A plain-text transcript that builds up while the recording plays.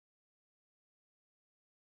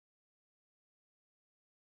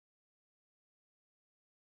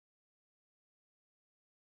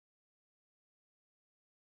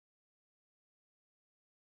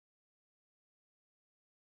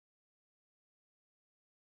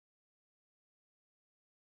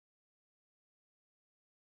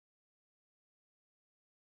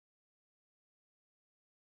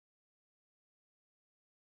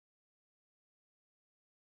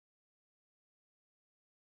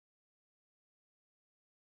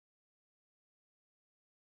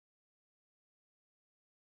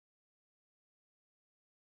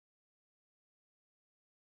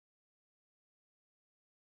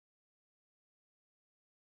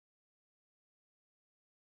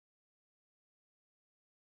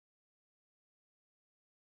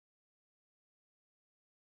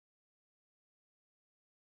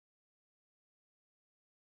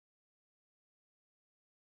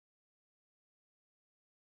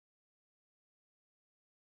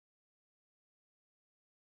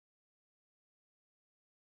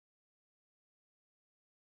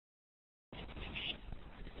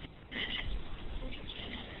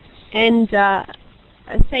And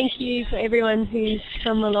thank you for everyone who's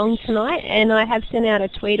come along tonight. And I have sent out a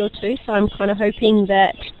tweet or two, so I'm kind of hoping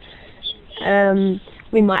that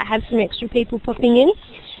we might have some extra people popping in.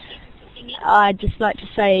 I'd just like to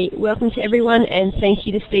say welcome to everyone, and thank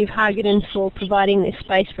you to Steve Hargaden for providing this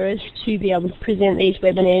space for us to be able to present these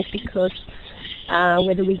webinars, because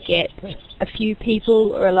whether we get a few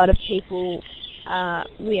people or a lot of people,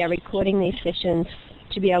 we are recording these sessions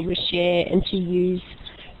to be able to share and to use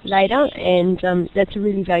later, and that's a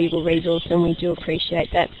really valuable resource, and we do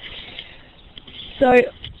appreciate that. So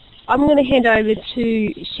I'm going to hand over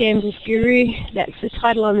to Shamblesguru. That's the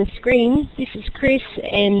title on the screen. This is Chris,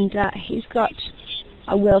 and he's got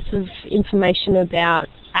a wealth of information about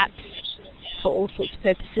apps for all sorts of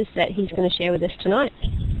purposes that he's going to share with us tonight.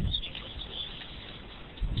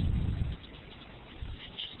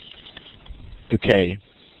 Okay.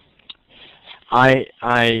 I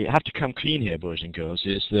have to come clean here, boys and girls,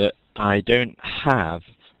 is that I don't have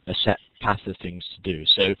a set path of things to do.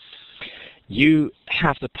 So you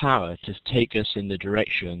have the power to take us in the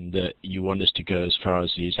direction that you want us to go as far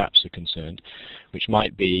as these apps are concerned, which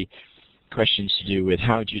might be questions to do with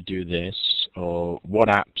how do you do this, or what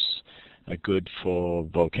apps are good for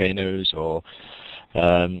volcanoes, or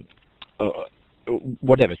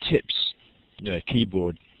whatever, tips, you know,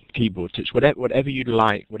 keyboard tips, whatever you'd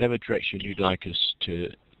like, whatever direction you'd like us to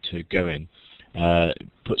go in.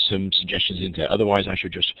 Put some suggestions in there. Otherwise, I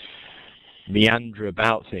should just meander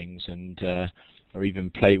about things and or even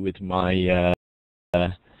play with my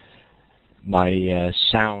my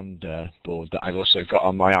sound board that I've also got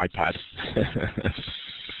on my iPad.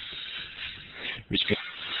 Which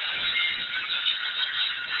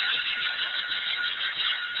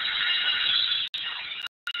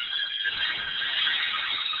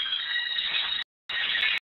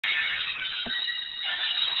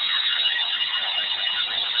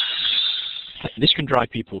this can drive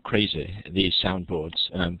people crazy, these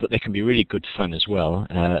soundboards, but they can be really good fun as well,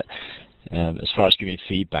 as far as giving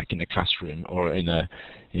feedback in the classroom or in a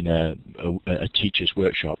teacher's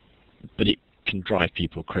workshop. But it can drive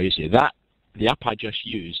people crazy. The app I just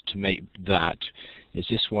used to make that is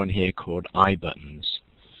this one here called iButtons.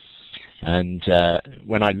 And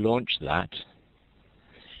when I launch that,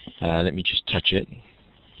 let me just touch it.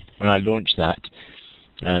 When I launch that,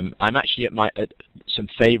 I'm actually at some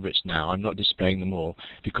favorites now. I'm not displaying them all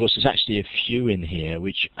because there's actually a few in here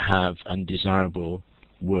which have undesirable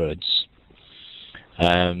words.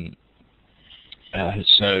 So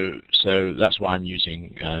that's why I'm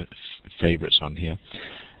using favorites on here.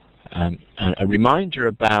 A reminder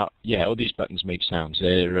about, yeah, all these buttons make sounds.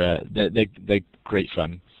 They're great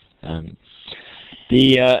fun.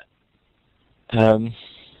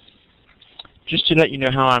 Just to let you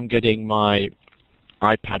know how I'm getting my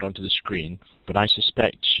iPad onto the screen, but I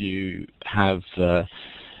suspect you have.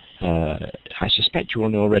 I suspect you all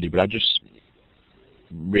know already, but I just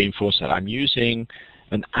reinforce that. I'm using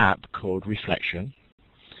an app called Reflection,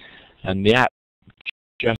 and the app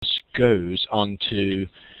just goes onto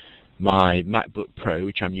my MacBook Pro,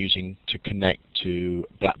 which I'm using to connect to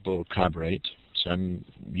Blackboard Collaborate. So I'm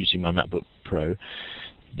using my MacBook Pro.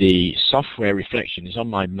 The software Reflection is on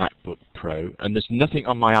my MacBook Pro, and there's nothing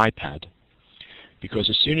on my iPad, because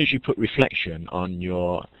as soon as you put Reflection on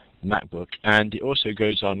your MacBook, and it also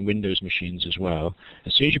goes on Windows machines as well,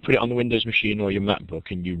 as soon as you put it on the Windows machine or your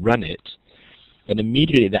MacBook and you run it, then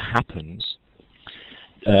immediately that happens,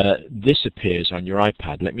 this appears on your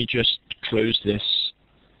iPad. Let me just close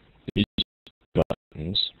these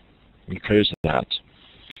buttons, and close that.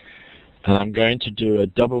 And I'm going to do a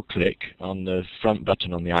double click on the front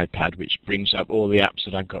button on the iPad, which brings up all the apps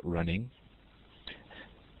that I've got running.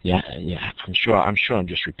 Yeah, I'm sure I'm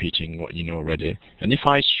just repeating what you know already. And if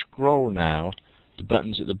I scroll now, the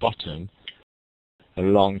buttons at the bottom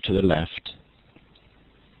along to the left.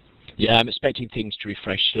 Yeah, I'm expecting things to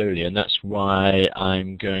refresh slowly, and that's why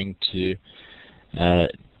I'm going to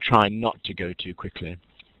try not to go too quickly.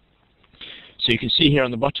 So you can see here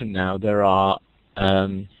on the bottom now there are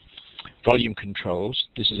volume controls.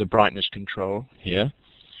 This is a brightness control here,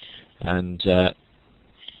 and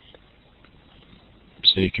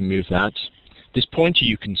so you can move that. This pointer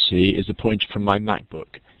you can see is the pointer from my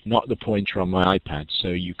MacBook, not the pointer on my iPad, so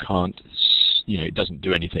you can't, it doesn't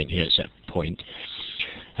do anything here except point.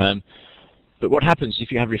 But what happens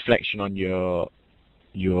if you have Reflection on your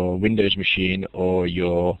Windows machine or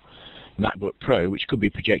your MacBook Pro, which could be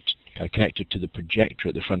connected to the projector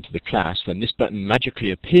at the front of the class, then this button magically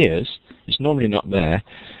appears. It's normally not there,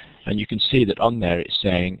 and you can see that on there it's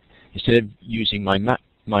saying, instead of using my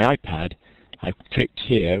iPad, I've clicked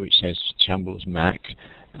here which says Shambles Mac,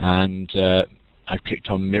 and I've clicked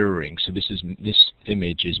on mirroring. So this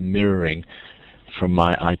image is mirroring from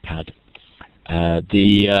my iPad.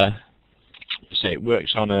 So it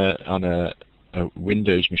works on a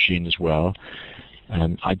Windows machine as well.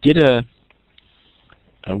 I did a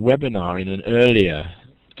webinar in an earlier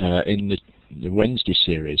in the Wednesday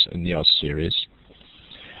series, in the Oz series,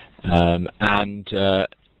 and a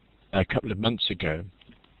couple of months ago.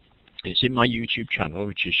 It's in my YouTube channel,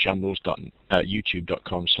 which is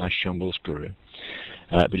youtube.com/Shamblesguru,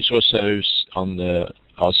 but it's also on the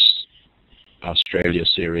Oz Australia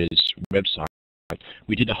series website.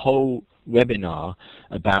 We did a whole webinar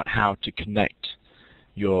about how to connect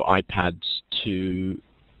your iPads to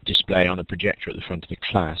display on a projector at the front of the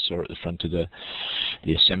class or at the front of the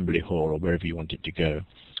assembly hall or wherever you want it to go.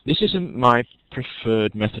 This isn't my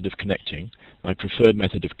preferred method of connecting. My preferred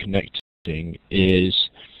method of connecting is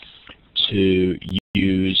to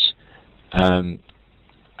use an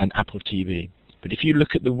Apple TV. But if you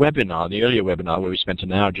look at the webinar, the earlier webinar where we spent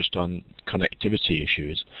an hour just on connectivity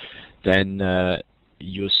issues, then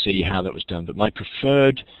you'll see how that was done. But my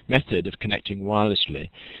preferred method of connecting wirelessly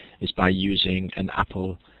is by using an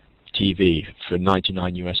Apple TV for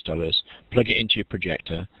 $99 US. Plug it into your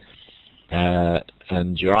projector,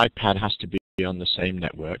 and your iPad has to be on the same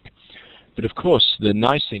network. But of course, the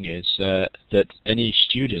nice thing is that any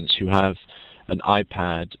students who have an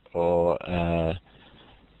iPad or an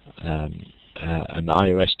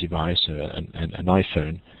iOS device or an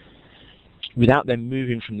iPhone, without them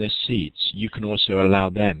moving from their seats, you can also allow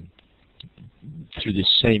them, through this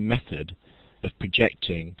same method of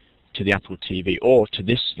projecting to the Apple TV, or to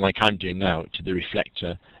this, like I'm doing now, to the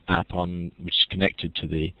reflector app which is connected to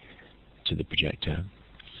the projector.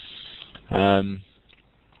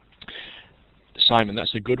 Simon,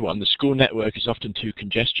 that's a good one. The school network is often too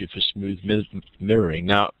congested for smooth mirroring.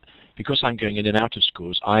 Now, because I'm going in and out of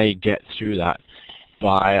schools, I get through that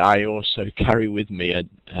by, I also carry with me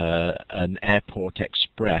an Airport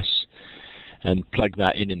Express and plug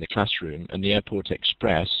that in the classroom. And the Airport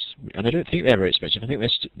Express, and I don't think they're very expensive. I think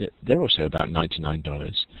they're also about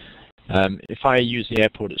 $99. If I use the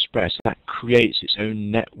Airport Express, that creates its own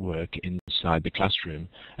network inside the classroom,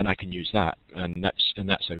 and I can use that, and that's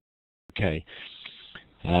okay.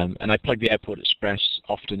 And I plug the Airport Express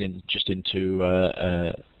often just into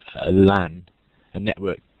a LAN, a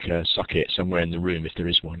network socket somewhere in the room if there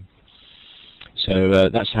is one. So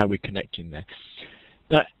that's how we're connecting there.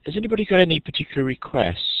 Now, has anybody got any particular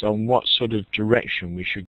requests on what sort of direction we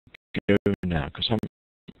should go now? Because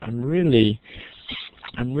I'm really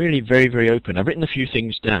very, very open. I've written a few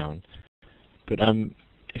things down, but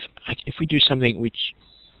if we do something which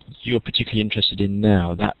you're particularly interested in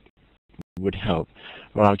now, that would help,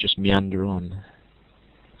 or I'll just meander on.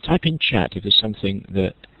 Type in chat if there's something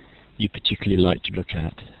that you particularly like to look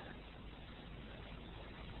at.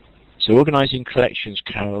 So organising collections,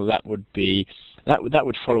 Carol, that would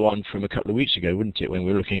follow on from a couple of weeks ago, wouldn't it, when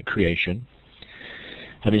we were looking at creation.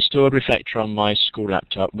 I've installed Reflector on my school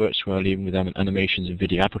laptop. Works well even with animations and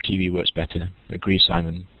video. Apple TV works better. Agree,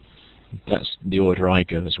 Simon. That's the order I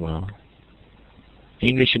go as well.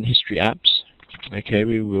 English and history apps. Okay,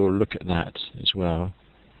 we will look at that as well.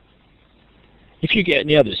 If you get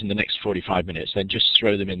any others in the next 45 minutes, then just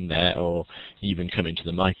throw them in there, or even come into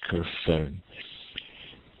the microphone.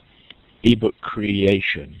 Ebook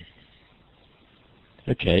creation.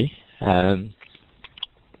 Okay.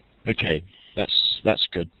 Okay, that's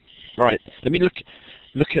good. Right. Let me look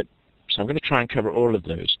at. So I'm going to try and cover all of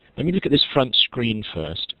those. Let me look at this front screen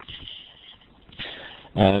first.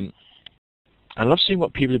 I love seeing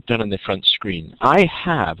what people have done on their front screen. I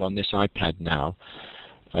have on this iPad now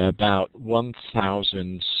about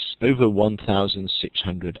over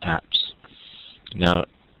 1,600 apps. Now,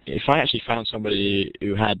 if I actually found somebody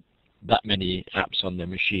who had that many apps on their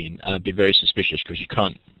machine, I'd be very suspicious because you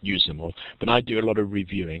can't use them all. But I do a lot of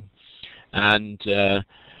reviewing, and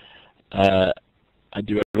I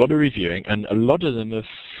do a lot of reviewing, and a lot of them are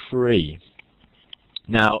free.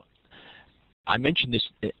 Now, I mentioned this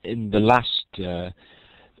in the last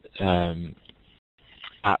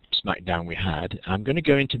app Smackdown we had. I'm going to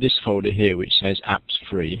go into this folder here which says apps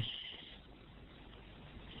free,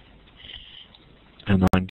 and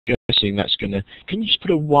I'm guessing that's going to, can you just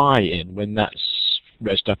put a Y in when that's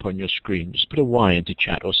rested up on your screen? Just put a Y into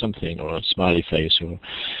chat or something, or a smiley face, or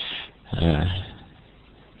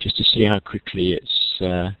just to see how quickly it's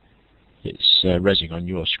resing on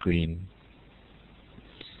your screen.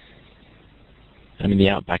 I'm in the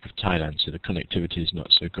outback of Thailand, so the connectivity is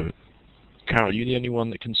not so good. Carol, are you the only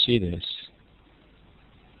one that can see this?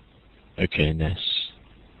 Okay, Ness.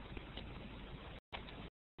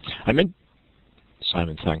 I meant,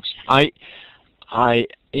 Simon, thanks. I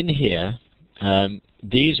in here,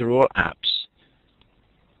 these are all apps.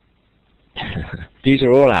 These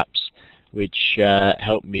are all apps which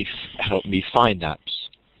help me find apps.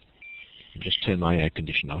 Just turn my air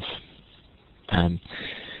conditioner off. And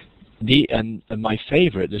my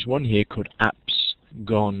favorite, there's one here called Apps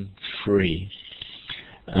Gone Free,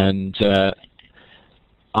 and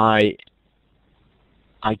I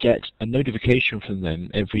get a notification from them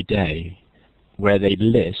every day where they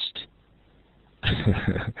list.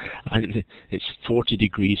 It's 40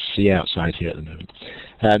 degrees C outside here at the moment.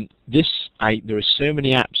 There are so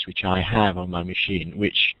many apps which I have on my machine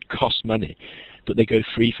which cost money, but they go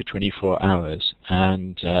free for 24 hours,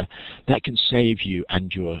 and that can save you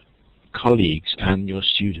and your colleagues and your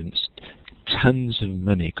students tons of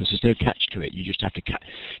money, because there's no catch to it. You just have to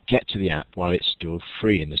get to the app while it's still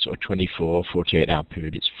free. In the sort of 24, 48-hour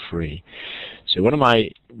period, it's free. So one of my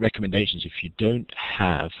recommendations, if you don't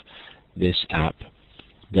have this app,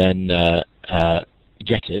 then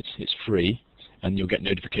get it. It's free, and you'll get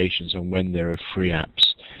notifications on when there are free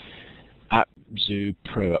apps. AppZoo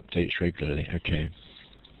Pro updates regularly. Okay.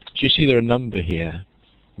 So you see there are a number here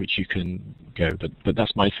which you can go, but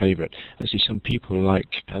that's my favorite. I see some people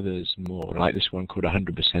like others more, like this one called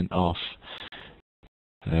 100% off.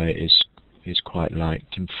 Is quite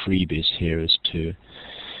liked, and freebies here as too.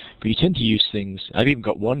 But you tend to use things. I've even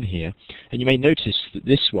got one here, and you may notice that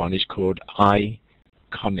this one is called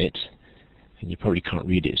Iconit, and you probably can't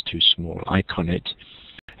read it, it's too small. Iconit,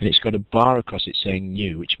 and it's got a bar across it saying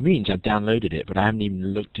new, which means I've downloaded it, but I haven't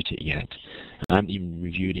even looked at it yet. I haven't even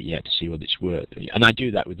reviewed it yet to see what it's worth. And I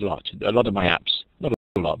do that with a lot of my apps, not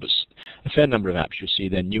a lot, but a fair number of apps. You'll see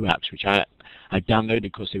they're new apps which I downloaded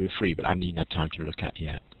because they were free, but I haven't even had time to look at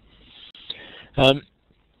yet.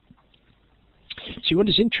 See, what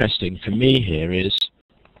is interesting for me here is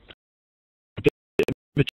a bit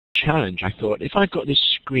of a challenge. I thought, if I've got this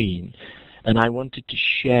screen and I wanted to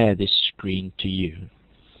share this screen to you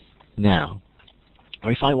now,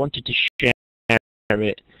 or if I wanted to share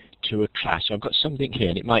it to a class, so I've got something here,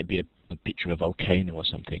 and it might be a picture of a volcano or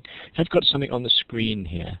something. If I've got something on the screen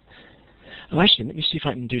here, oh, actually, let me see if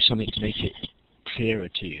I can do something to make it clearer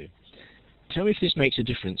to you. Tell me if this makes a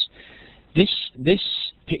difference. This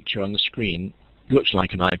picture on the screen looks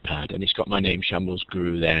like an iPad, and it's got my name,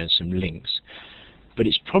 Shamblesguru, there, and some links. But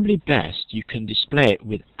it's probably best you can display it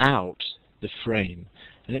without the frame.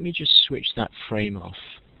 And let me just switch that frame off.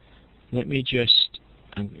 Let me just,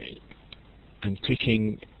 I'm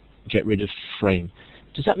clicking get rid of frame.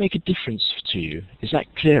 Does that make a difference to you? Is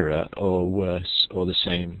that clearer or worse or the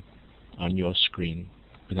same on your screen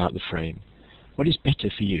without the frame? What is better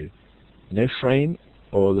for you? No frame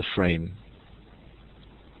or the frame?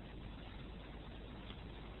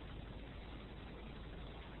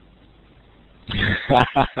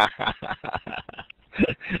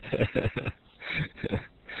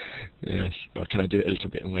 Yes, well, can I do it a little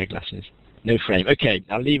bit in my glasses? No frame. Okay,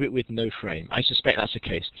 I'll leave it with no frame. I suspect that's the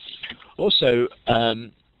case. Also,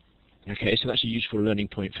 okay, so that's a useful learning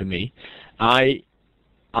point for me. I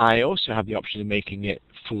also have the option of making it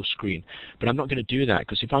full screen, but I'm not going to do that,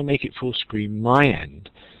 because if I make it full screen my end,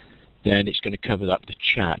 then it's going to cover up the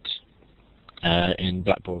chat in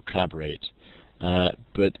Blackboard Collaborate.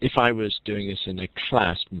 But if I was doing this in a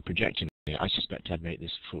class and projecting it, I suspect I'd make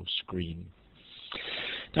this full screen.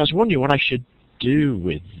 Now, I was wondering what I should do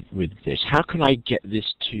with this. How can I get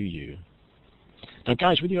this to you? Now,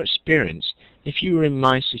 guys, with your experience, if you were in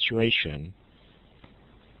my situation,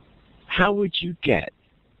 how would you get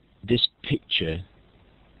this picture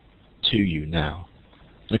to you now?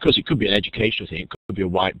 And of course, it could be an educational thing. It could be a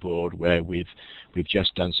whiteboard where we've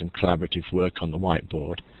just done some collaborative work on the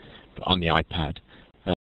whiteboard, but on the iPad.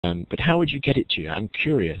 But how would you get it to you? I'm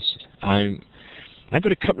curious. I've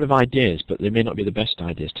got a couple of ideas, but they may not be the best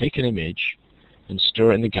ideas. Take an image and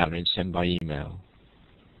store it in the gallery and send by email.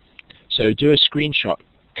 So do a screenshot,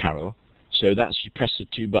 Carol. So that's, you press the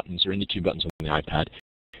two buttons, or any two buttons on the iPad.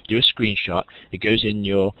 Do a screenshot. It goes in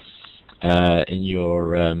your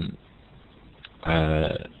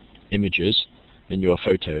images, in your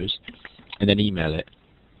photos, and then email it.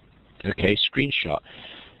 Okay, screenshot.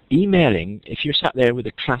 Emailing, if you're sat there with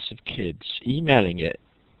a class of kids, emailing it,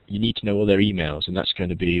 you need to know all their emails, and that's going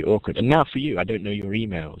to be awkward. And now for you, I don't know your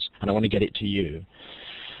emails, and I want to get it to you.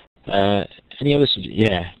 Any others?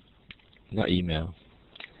 Yeah, not email.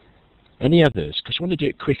 Any others? Because I want to do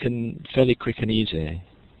it quick and fairly quick and easy.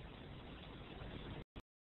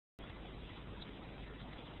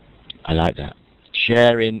 I like that.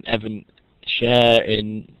 Share in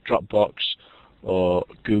Dropbox or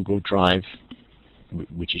Google Drive,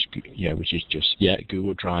 which is just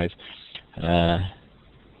Google Drive.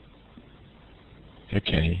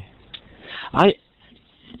 Okay.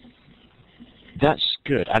 That's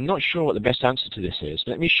good. I'm not sure what the best answer to this is.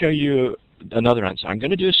 Let me show you another answer. I'm going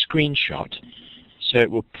to do a screenshot, so it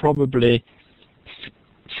will probably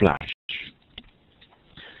flash.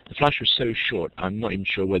 The flash was so short, I'm not even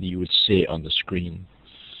sure whether you would see it on the screen.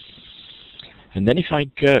 And then if I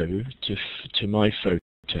go to my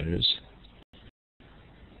photos,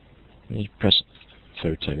 let me press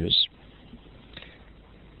photos,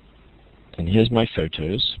 and here's my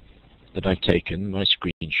photos that I've taken, my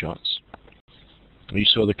screenshots. You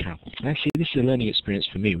saw the cow. Actually, this is a learning experience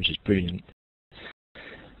for me, which is brilliant.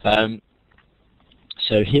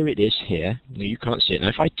 So here it is here. Now you can't see it. Now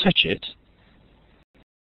if I touch it,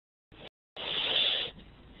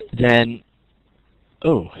 then,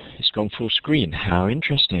 oh, it's gone full screen. How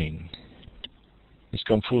interesting. It's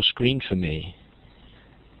gone full screen for me.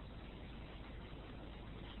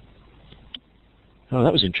 Oh,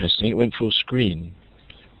 that was interesting. It went full screen.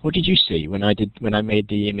 What did you see when I made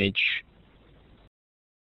the image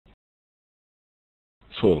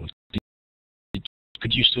full?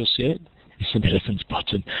 Could you still see it? It's an elephant's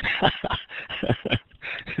bottom.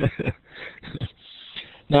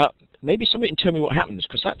 Now, maybe somebody can tell me what happens,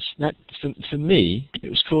 because for me, it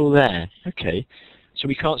was full there. Okay, so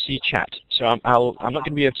we can't see chat. So I'm not going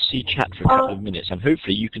to be able to see chat for a couple of minutes, and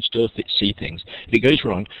hopefully you can still see things. If it goes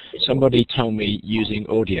wrong, somebody tell me using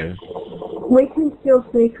audio. We can still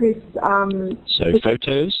see Chris. So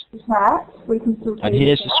photos. Chat. We can still see. And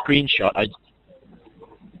here's the screenshot.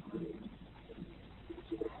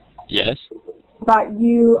 Yes. But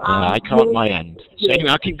you. I can't my end. So anyway,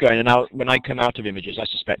 I'll keep going, and when I come out of images, I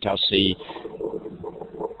suspect I'll see.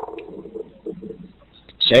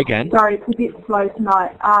 Say again. Sorry, it's a bit slow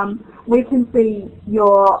tonight. We can see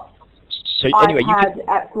your anyway, iPad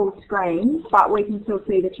at full screen, but we can still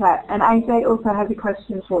see the chat. And AJ also has a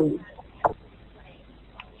question for you.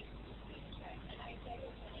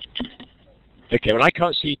 Okay, well I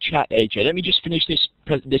can't see chat, AJ. Let me just finish this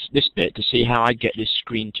bit to see how I get this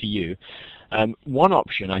screen to you. One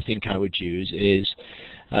option I think I would use is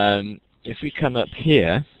if we come up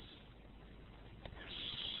here,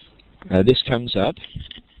 this comes up.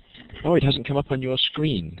 Oh, it hasn't come up on your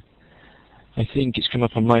screen. I think it's come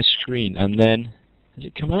up on my screen, and then, has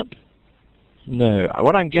it come up? No.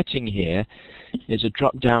 What I'm getting here is a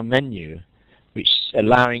drop-down menu, which is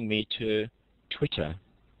allowing me to Twitter.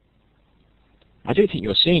 I don't think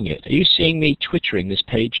you're seeing it. Are you seeing me twittering this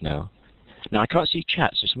page now? Now, I can't see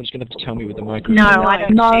chat, so someone's going to have to tell me with the microphone. No, I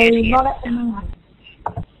don't see it here. Not at the moment.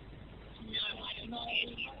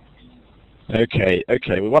 Okay.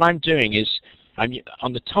 Well, what I'm doing is, I'm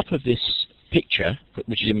on the top of this picture,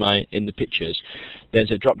 which is in the pictures, there's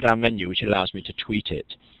a drop-down menu which allows me to tweet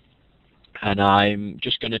it. And I'm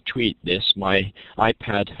just going to tweet this, my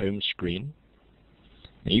iPad home screen.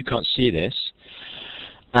 Now, you can't see this.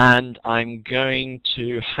 And I'm going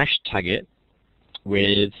to hashtag it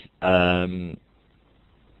with hashtag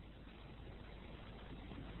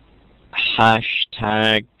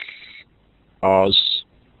Oz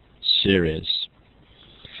series.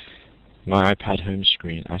 My iPad home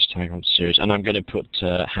screen, hashtag Oz series. And I'm going to put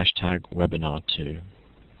hashtag webinar too.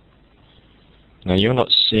 Now you're not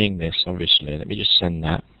seeing this, obviously. Let me just send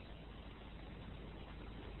that.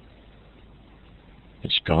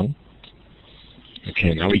 It's gone.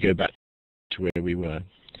 Okay, now we go back to where we were.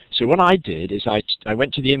 So what I did is I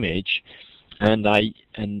went to the image, and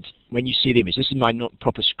when you see the image, this is my not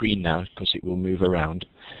proper screen now because it will move around.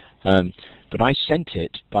 But I sent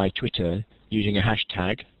it by Twitter using a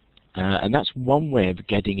hashtag, and that's one way of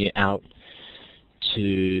getting it out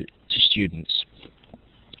to students.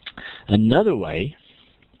 Another way.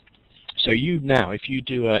 So if you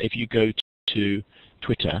go to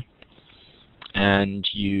Twitter, and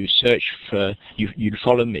you search for, you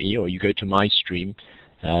follow me, or you go to my stream,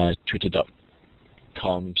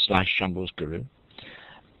 twitter.com/Shamblesguru,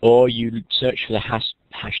 or you search for the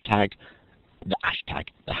hashtag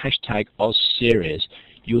OzSeries,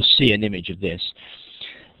 you'll see an image of this.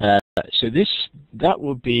 So that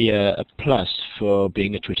will be a plus for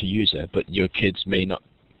being a Twitter user, but your kids may not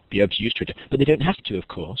be able to use Twitter. But they don't have to, of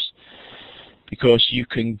course, because you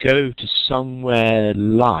can go to somewhere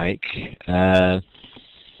like, let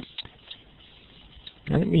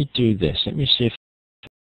me do this. Let me see if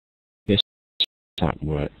this app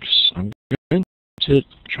works. I'm going to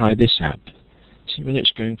try this app. See whether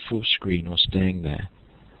it's going full screen or staying there.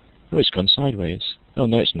 Oh, it's gone sideways. Oh,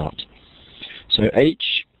 no, it's not. So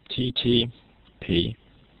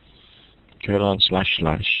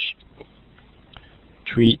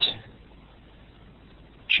http://tweet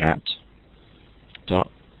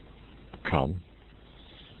chat.com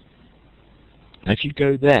Now if you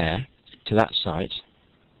go there to that site,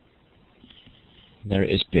 there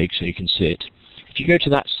it is big so you can see it. If you go to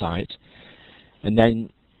that site, and then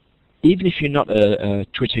even if you're not a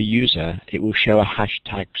Twitter user, it will show a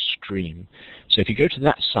hashtag stream. So if you go to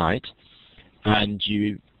that site and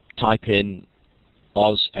you type in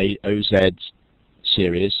OZ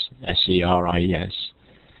series, S-E-R-I-E-S,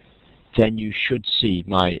 then you should see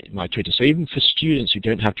my Twitter. So even for students who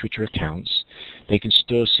don't have Twitter accounts, they can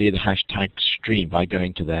still see the hashtag stream by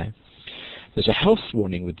going to there. There's a health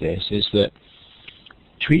warning with this, is that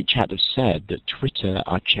TweetChat have said that Twitter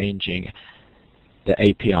are changing the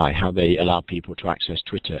API, how they allow people to access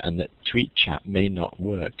Twitter, and that TweetChat may not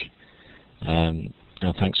work.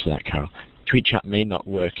 Now, thanks for that, Carol. TweetChat may not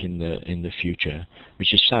work in the future,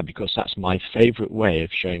 which is sad because that's my favorite way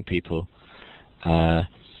of showing people how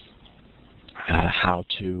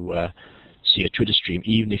to see a Twitter stream,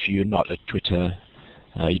 even if you're not a Twitter,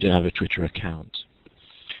 you don't have a Twitter account.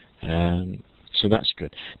 So that's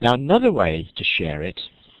good. Now another way to share it,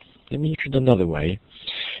 let me look at another way.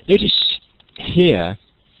 Notice here,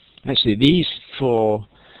 actually these 4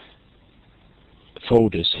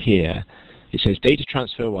 folders here, it says data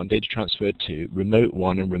transfer 1, data transfer 2, remote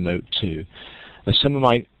 1 and remote 2. There's some of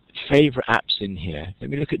my favorite apps in here. Let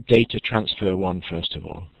me look at data transfer 1 first of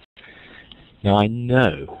all. Now I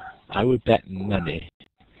know, I would bet money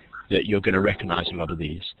that you're going to recognize a lot of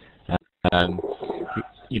these.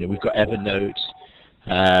 You know, we've got Evernote,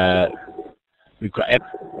 we've got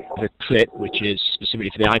the Clip, which is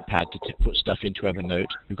specifically for the iPad to put stuff into Evernote.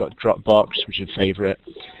 We've got Dropbox, which is a favorite.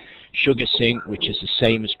 SugarSync, which is the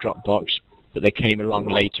same as Dropbox, but they came along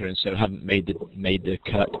later and so haven't made the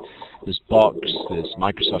cut. There's Box, there's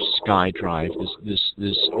Microsoft SkyDrive,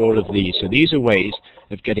 there's all of these. So these are ways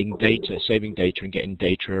of getting data, saving data and getting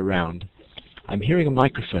data around. I'm hearing a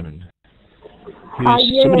microphone.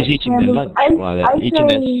 Somebody's eating their lunch while they're eating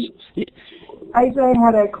their... AJ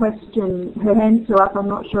had a question. Her hand's still up. I'm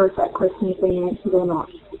not sure if that question is being answered or not.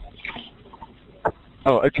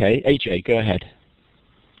 Oh, okay. AJ, go ahead.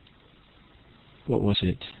 What was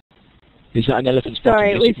it? Is that an elephant's bottom?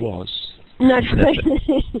 Sorry, yes, it was. No,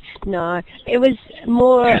 no. It was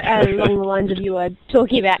more along the lines of you were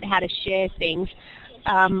talking about how to share things.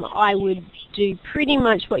 I would do pretty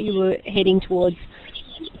much what you were heading towards.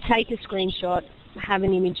 Take a screenshot, have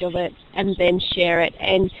an image of it, and then share it.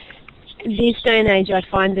 And this day and age, I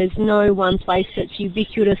find there's no one place that's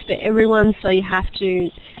ubiquitous for everyone, so you have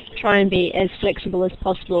to try and be as flexible as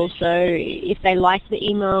possible. So if they like the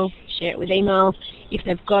email, share it with email. If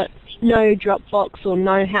they've got no Dropbox or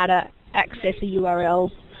know how to access a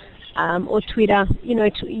URL, or Twitter, you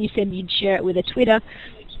know, you said you'd share it with a Twitter,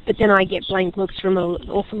 but then I get blank looks from an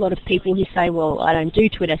awful lot of people who say, well, I don't do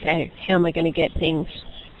Twitter, so how am I going to get things?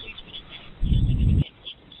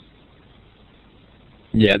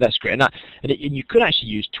 Yeah, that's great. And you could actually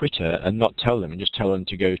use Twitter and not tell them, and just tell them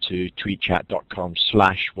to go to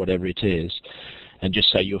tweetchat.com/whatever it is, and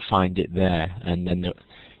just say you'll find it there. And then,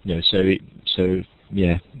 you know, so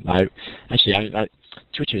yeah.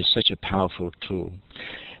 Twitter is such a powerful tool.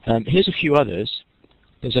 Here's a few others.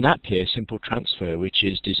 There's an app here, Simple Transfer, which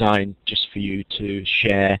is designed just for you to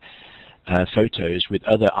share photos with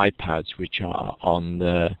other iPads which are on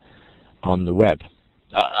the web.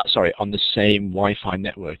 Sorry, on the same Wi-Fi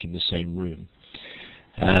network in the same room.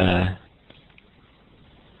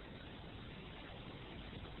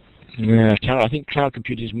 Yeah, I think cloud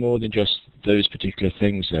computing is more than just those particular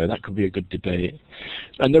things, though. That could be a good debate.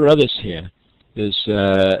 And there are others here. There's,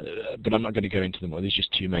 but I'm not going to go into them all. There's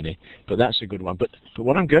just too many. But that's a good one. But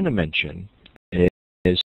what I'm going to mention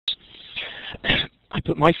is I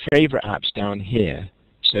put my favorite apps down here,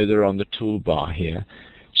 so they're on the toolbar here,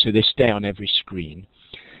 so they stay on every screen.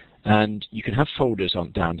 And you can have folders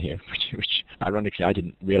down here, which ironically I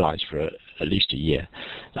didn't realize for at least a year.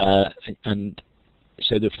 And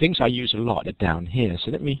so the things I use a lot are down here.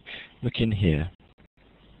 So let me look in here.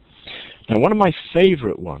 Now one of my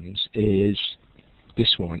favorite ones is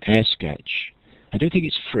this one, AirSketch. I don't think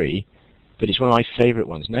it's free, but it's one of my favorite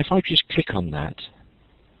ones. Now if I just click on that,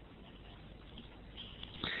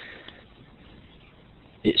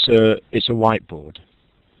 it's a whiteboard.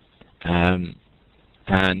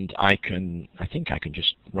 And I think I can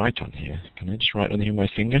just write on here. Can I just write on here with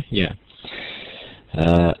my finger? Yeah.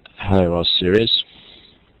 Hello, Oz series.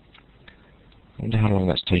 I wonder how long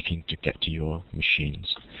that's taking to get to your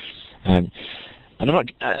machines. And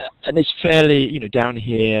it's fairly, you know, down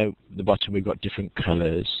here, the bottom we've got different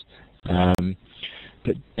colors.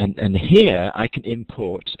 But here I can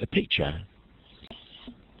import a picture.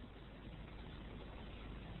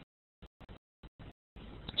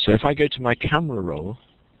 So if I go to my camera roll,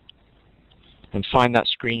 and find that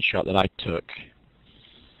screenshot that I took.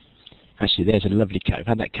 Actually, there's a lovely cat. I've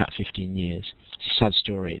had that cat 15 years. It's a sad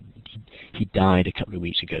story. He died a couple of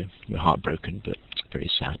weeks ago. We're heartbroken, but very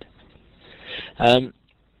sad.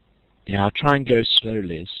 Yeah, I'll try and go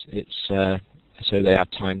slowly. It's so they have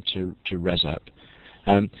time to res up.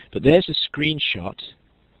 But there's a screenshot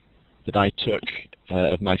that I took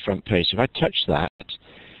of my front page. So if I touch that,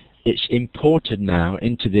 it's imported now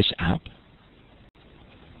into this app.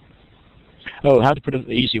 Oh, how to put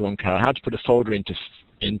an easy one, Carol. How to put a folder into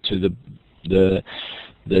the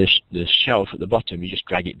shelf at the bottom. You just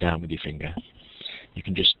drag it down with your finger. You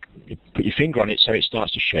can just put your finger on it so it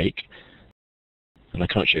starts to shake. And I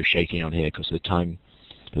can't show shaking on here because of the time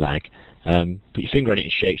lag. Put your finger on it,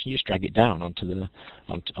 it shakes, and you just drag it down onto the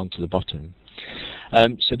bottom.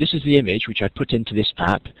 So this is the image which I put into this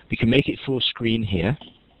app. We can make it full screen here.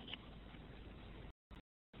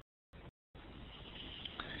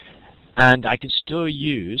 And I can still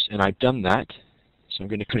use, and I've done that, so I'm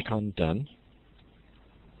going to click on Done.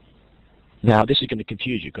 Now this is going to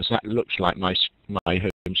confuse you because that looks like my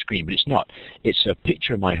home screen, but it's not. It's a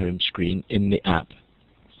picture of my home screen in the app.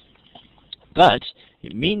 But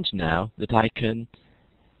it means now that I can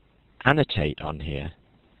annotate on here.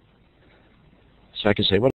 So I can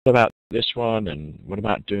say, what about this one, and what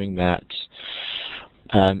about doing that?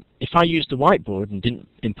 If I used the whiteboard and didn't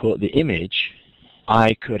import the image,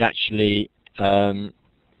 I could actually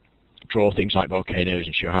draw things like volcanoes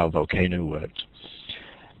and show how a volcano worked.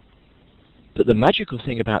 But the magical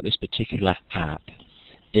thing about this particular app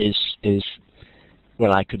is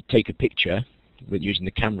well, I could take a picture with using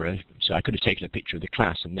the camera. So I could have taken a picture of the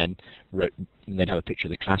class and then have a picture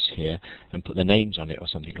of the class here and put the names on it or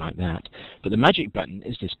something like that. But the magic button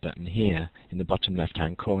is this button here in the bottom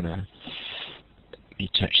left-hand corner. You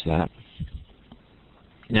touch that.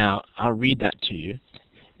 Now I'll read that to you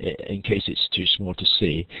in case it's too small to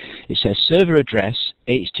see. It says server address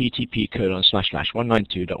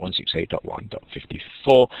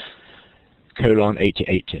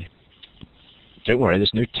http://192.168.1.54:8080. Don't worry,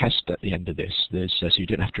 there's no test at the end of this. So you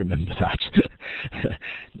don't have to remember that.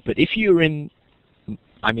 But if you're I'm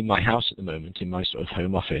in my house at the moment, in my sort of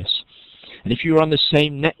home office, and if you're on the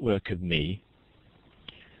same network of me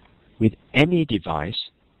with any device,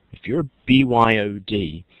 if you're a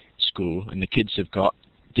BYOD school and the kids have got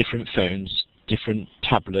different phones, different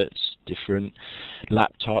tablets, different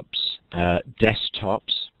laptops,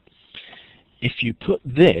 desktops, if you put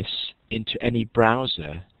this into any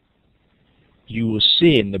browser, you will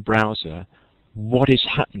see in the browser what is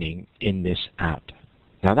happening in this app.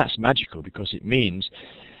 Now that's magical because it means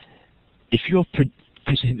if your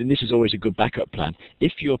and this is always a good backup plan,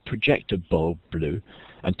 if your projector bulb blew,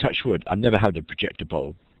 and touch wood, I've never had a projector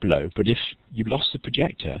bulb blow, but if you lost the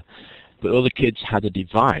projector, but all the kids had a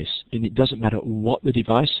device, and it doesn't matter what the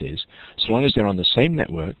device is, so long as they're on the same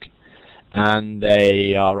network and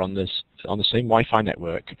they are on the same Wi-Fi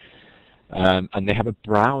network, and they have a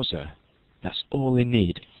browser. That's all they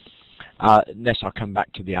need. Unless I'll come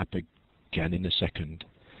back to the app again in a second.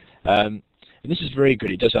 And this is very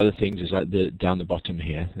good. It does other things. It's like down the bottom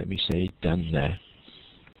here. Let me say done there.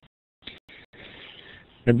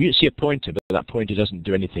 And you see a pointer, but that pointer doesn't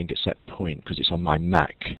do anything except point because it's on my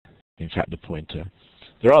Mac. In fact, the pointer.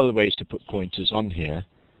 There are other ways to put pointers on here,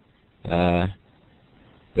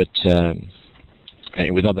 with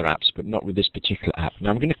other apps, but not with this particular app. Now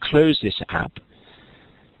I'm going to close this app.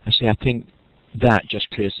 Actually, I think that just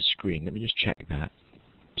clears the screen. Let me just check that.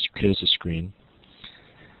 Just clears the screen.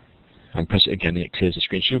 And press it again and it clears the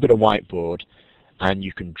screen. So you've got a whiteboard and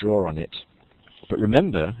you can draw on it. But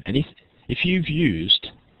remember, if you've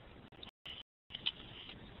used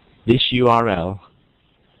this URL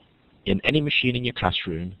in any machine in your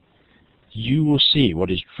classroom, you will see what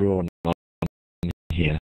is drawn on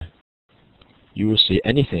here. You will see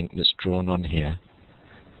anything that's drawn on here.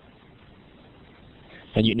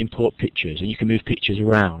 And you can import pictures, and you can move pictures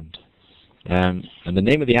around. And the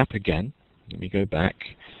name of the app again, let me go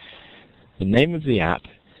back. The name of the app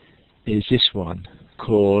is this one,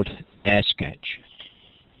 called AirSketch.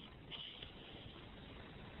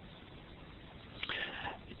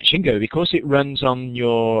 Shingo, because it runs on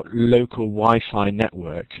your local Wi-Fi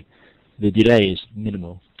network, the delay is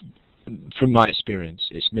minimal. From my experience,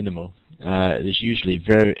 it's minimal. There's usually in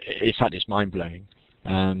fact, it's mind-blowing.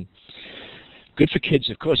 Good for kids,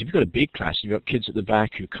 of course. If you've got a big class, you've got kids at the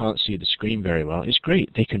back who can't see the screen very well, it's great.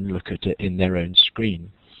 They can look at it in their own screen.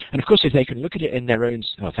 And of course, if they can look at it in their own...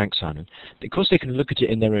 Oh, thanks, Simon. Of course, they can look at it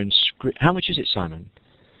in their own screen. How much is it, Simon?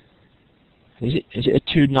 Is it a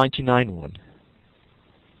 $2.99 one?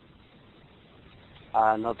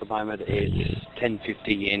 Not at the moment. It's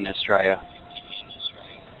 $10.50 in Australia.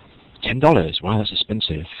 $10. Wow, that's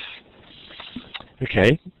expensive.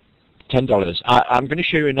 Okay, $10. I'm going to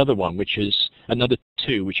show you another one, which is another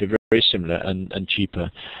two, which are very similar and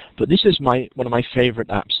cheaper. But this is one of my favorite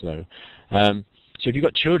apps, though. So if you've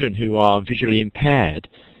got children who are visually impaired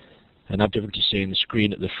and have difficulty seeing the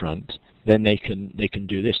screen at the front, then they can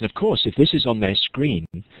do this. And of course, if this is on their screen,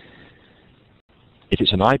 if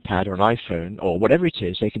it's an iPad or an iPhone or whatever it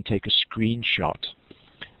is, they can take a screenshot.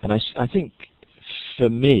 And I think, for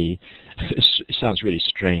me, it sounds really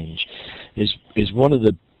strange, is one of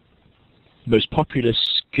the most popular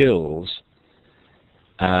skills.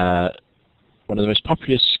 One of the most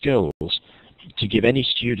popular skills to give any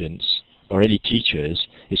students or any teachers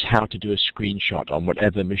is how to do a screenshot on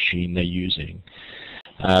whatever machine they're using.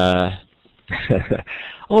 Oh,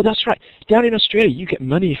 that's right. Down in Australia, you get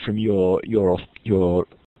money from your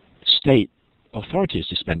state authorities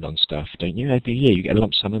to spend on stuff, don't you? Every year you get a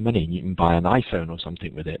lump sum of money and you can buy an iPhone or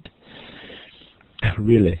something with it.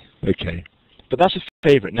 Really? Okay. But that's a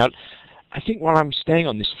favorite. Now, I think while I'm staying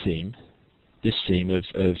on this theme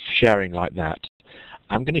of sharing like that,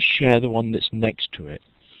 I'm going to share the one that's next to it.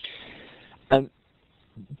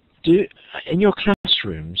 In your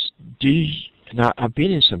classrooms, now I've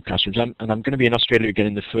been in some classrooms, and I'm going to be in Australia again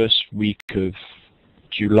in the first week of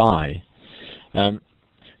July,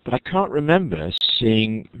 but I can't remember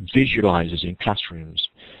seeing visualizers in classrooms.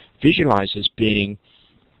 Visualizers being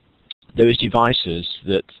those devices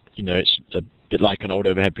that, it's a bit like an old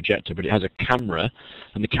overhead projector, but it has a camera,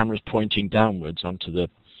 and the camera's pointing downwards onto the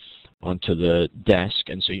desk,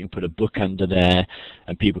 and so you can put a book under there,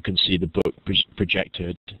 and people can see the book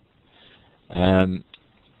projected. I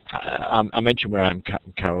mentioned where I'm,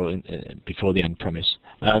 Carol, before the end, promise.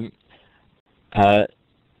 So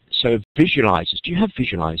visualizers. Do you have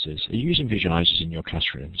visualizers? Are you using visualizers in your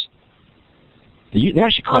classrooms? They're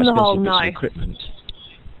actually quite expensive bits of equipment.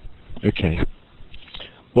 Okay.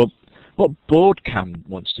 Well, what BoardCam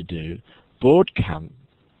wants to do, BoardCam,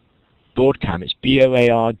 it's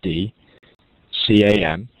BoardCam,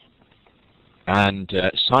 and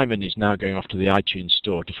Simon is now going off to the iTunes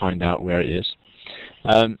store to find out where it is.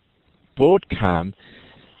 BoardCam,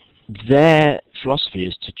 their philosophy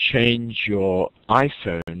is to change your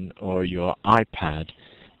iPhone or your iPad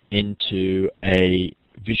into a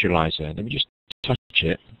visualizer. Let me just touch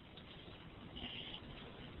it.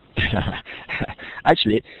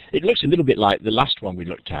 Actually, it looks a little bit like the last one we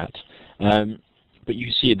looked at, but you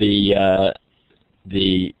can see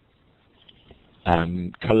the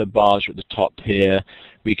color bars are at the top here.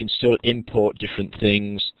 We can still import different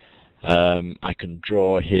things. I can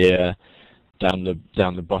draw here. Down the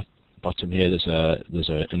bottom here, there's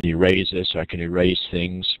an eraser, so I can erase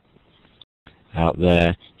things out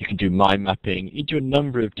there. You can do mind mapping. You do a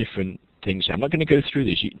number of different things. I'm not going to go through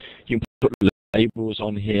this. You can put labels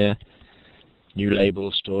on here, new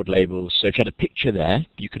labels, stored labels. So if you had a picture there,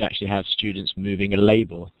 you could actually have students moving a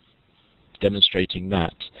label, demonstrating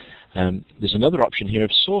that. There's another option here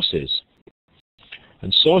of sources.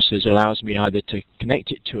 And sources allows me either to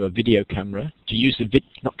connect it to a video camera, to use the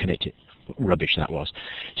not connect it, what rubbish that was,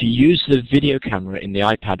 to use the video camera in the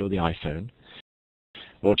iPad or the iPhone,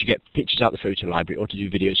 or to get pictures out of the photo library, or to do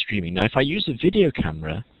video streaming. Now, if I use the video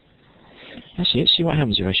camera, let's see what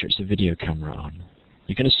happens if I switch the video camera on.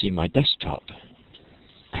 You're going to see my desktop.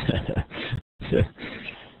 I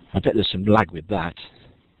bet there's some lag with that.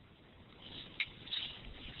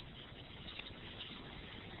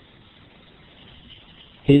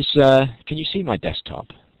 Can you see my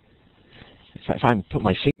desktop? If I put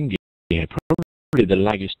my finger here, probably the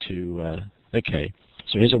lag is too... okay,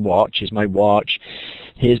 so here's a watch, here's my watch,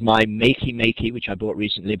 here's my May13, which I bought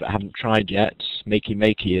recently but haven't tried yet.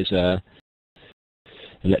 May13 is a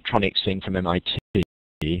electronics thing from MIT.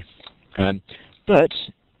 But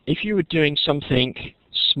if you were doing something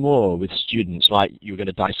small with students, like you were going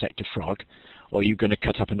to dissect a frog, or you're going to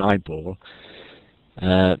cut up an eyeball,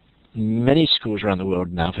 many schools around the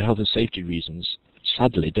world now, for health and safety reasons,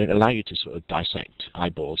 sadly don't allow you to sort of dissect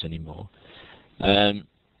eyeballs anymore.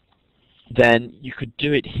 Then you could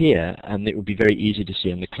do it here, and it would be very easy to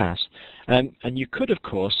see in the class. And you could, of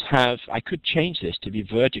course, I could change this to be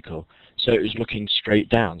vertical, so it was looking straight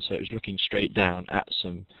down. So it was looking straight down at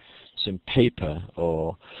some paper,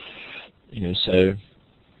 or So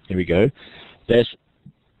here we go. There's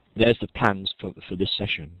the plans for this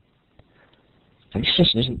session. And this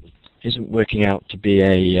session isn't working out to be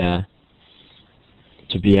a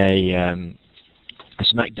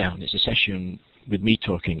Smackdown. It's a session with me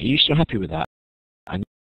talking. Are you still happy with that? I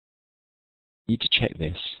need to check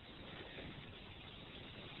this.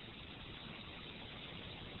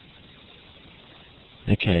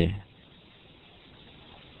 Okay.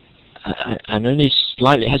 I'm only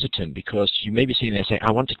slightly hesitant because you may be sitting there saying,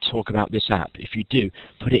 I want to talk about this app. If you do,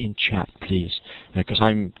 put it in chat, please, because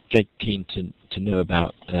I'm very keen to know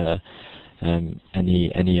about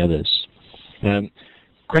any others.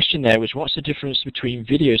 Question there was, what's the difference between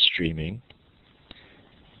video streaming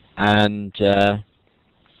and chat?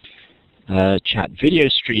 Video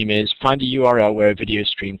stream is find a URL where a video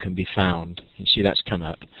stream can be found. You see that's come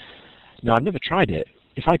up. Now, I've never tried it.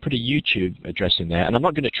 If I put a YouTube address in there, and I'm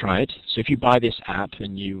not going to try it, so if you buy this app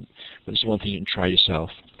and this is one thing you can try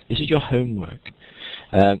yourself. This is your homework.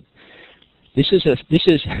 This is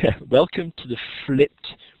welcome to the flipped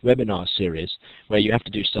webinar series where you have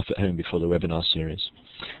to do stuff at home before the webinar series.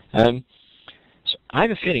 So I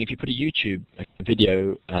have a feeling if you put a YouTube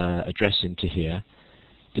video address into here,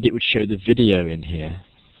 that it would show the video in here,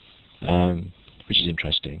 which is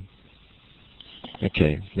interesting.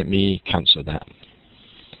 Okay, let me cancel that.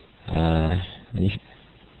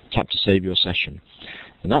 Tap to save your session.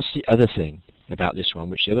 And that's the other thing about this one,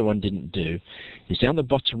 which the other one didn't do, is down the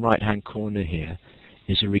bottom right hand corner here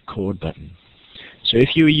is a record button. So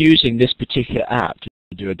if you were using this particular app to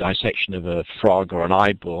do a dissection of a frog or an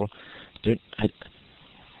eyeball, I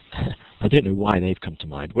don't know why they've come to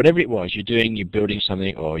mind. Whatever it was you're doing, you're building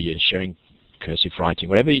something or you're showing cursive writing,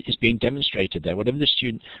 whatever is being demonstrated there, whatever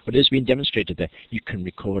is being demonstrated there, you can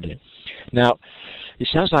record it. Now, it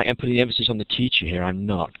sounds like I'm putting the emphasis on the teacher here. I'm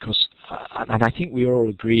not, because, and I think we all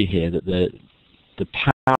agree here that the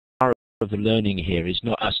power of the learning here is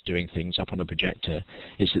not us doing things up on a projector.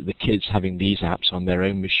 It's that the kids having these apps on their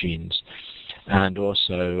own machines, and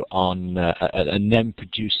also on and them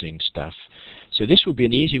producing stuff. So this would be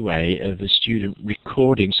an easy way of a student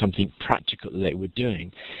recording something practical that they were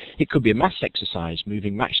doing. It could be a maths exercise,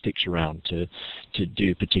 moving matchsticks around to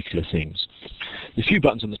do particular things. The few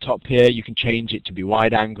buttons on the top here, you can change it to be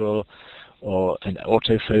wide angle or an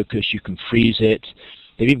autofocus. You can freeze it.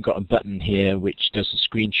 They've even got a button here which does a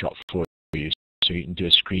screenshot for you, so you can do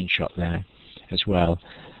a screenshot there as well.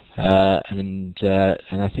 And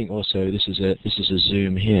I think also this is a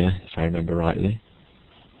zoom here, if I remember rightly.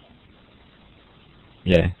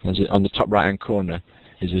 Yeah, on the top right hand corner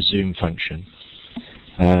is a zoom function.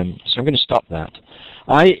 So I'm going to stop that.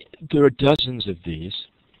 There are dozens of these.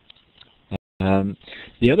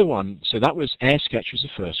 The other one, so that was AirSketch was the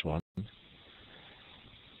first one.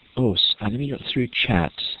 Oh, let me get through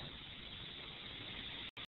chat.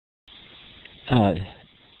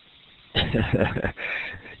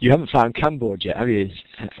 You haven't found Camboard yet, have you,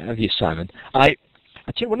 Simon? I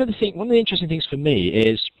tell you, one of the interesting things for me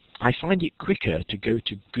is I find it quicker to go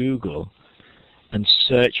to Google and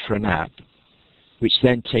search for an app, which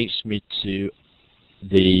then takes me to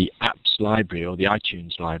the apps library or the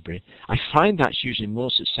iTunes library. I find that's usually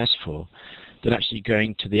more successful than actually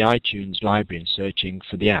going to the iTunes library and searching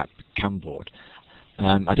for the app, Camboard.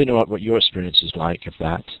 I don't know what your experience is like of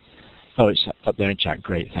that. Oh, it's up there in chat.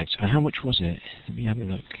 Great, thanks. How much was it? Let me have a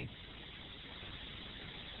look.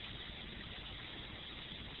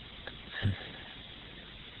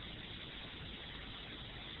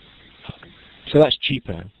 So that's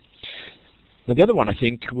cheaper. Now the other one I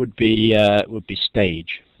think would be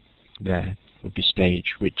Stage. There would be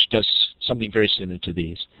Stage, which does something very similar to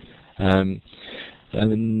these. And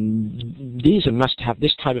these are must-have.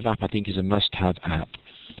 This type of app I think is a must-have app,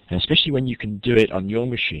 especially when you can do it on your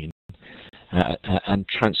machine and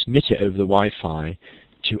transmit it over the Wi-Fi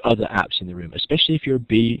to other apps in the room. Especially if you're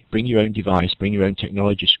bring your own device, bring your own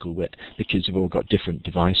technology school where the kids have all got different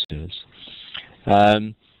devices.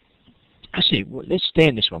 Actually, let's stay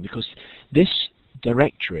in this one because this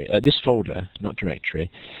directory, this folder, not directory,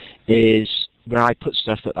 is where I put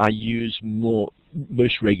stuff that I use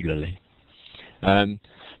most regularly.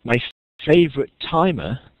 My favorite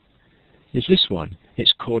timer is this one.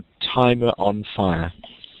 It's called Timer on Fire.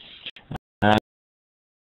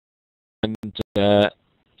 And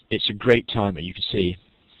it's a great timer. You can see,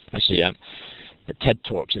 actually, at TED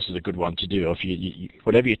Talks, this is a good one to do. Or if you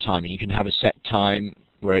whatever you're timing, you can have a set time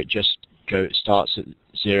where it just starts at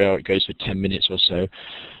 0, it goes for 10 minutes or so,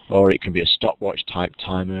 or it can be a stopwatch type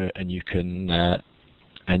timer, and you can have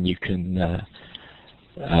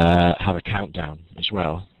a countdown as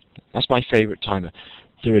well. That's my favorite timer.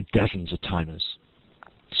 There are dozens of timers,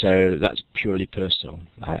 so that's purely personal.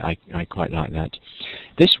 I quite like that.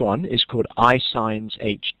 This one is called iSigns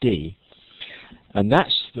HD, and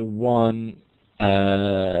that's the one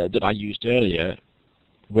that I used earlier,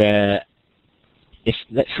 where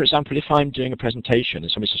for example, if I'm doing a presentation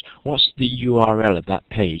and somebody says, what's the URL of that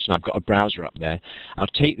page, and I've got a browser up there, I'll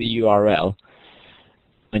take the URL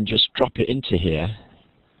and just drop it into here.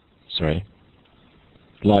 Sorry,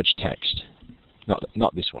 large text.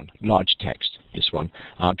 not this one, large text, this one.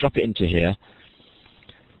 I'll drop it into here,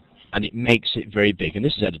 and it makes it very big, and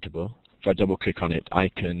this is editable. If I double click on it, I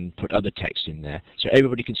can put other text in there, so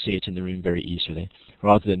everybody can see it in the room very easily,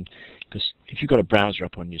 rather than, because if you've got a browser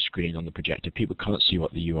up on your screen on the projector, people can't see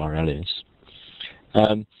what the URL is.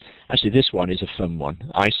 Actually, this one is a fun one,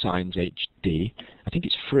 iSigns HD. I think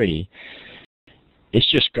it's free. It's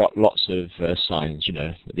just got lots of signs, you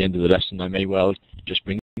know. At the end of the lesson, I may well just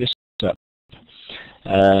bring this up.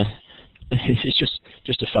 It's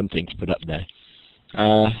just a fun thing to put up there.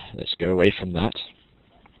 Let's go away from that.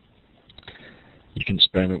 You can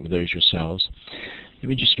experiment with those yourselves. Let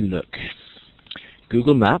me just look.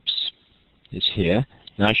 Google Maps is here.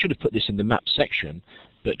 Now, I should have put this in the map section,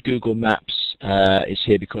 but Google Maps is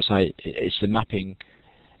here because it's the mapping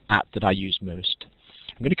app that I use most.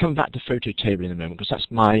 I'm going to come back to Photo Table in a moment because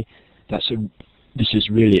this is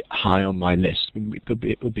really high on my list.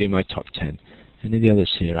 It will be in my top 10. Any of the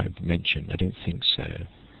others here I've mentioned? I don't think so.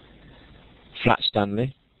 Flat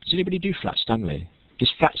Stanley. Does anybody do Flat Stanley?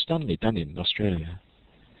 Is Flat Stanley done in Australia?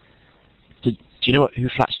 Do you know who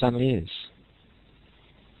Flat Stanley is?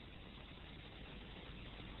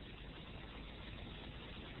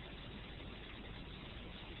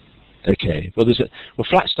 Okay. Well,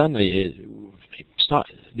 Flat Stanley is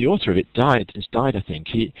the author of it has died. I think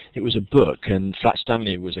it was a book, and Flat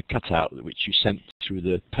Stanley was a cutout which you sent through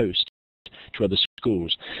the post to other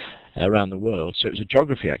schools around the world. So it was a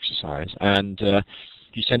geography exercise, and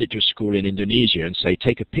you send it to a school in Indonesia and say,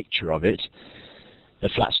 take a picture of it, a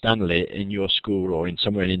Flat Stanley in your school or in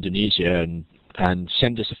somewhere in Indonesia, and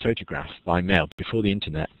send us a photograph by mail before the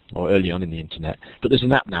internet or early on in the internet. But there's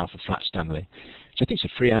an app now for Flat Stanley. So I think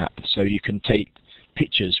it's a free app, so you can take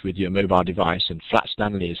pictures with your mobile device, and Flat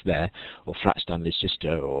Stanley is there, or Flat Stanley's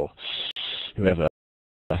sister, or whoever,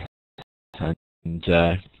 and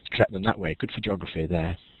collect them that way. Good for geography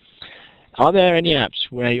there. Are there any apps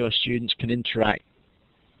where your students can interact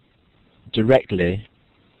directly?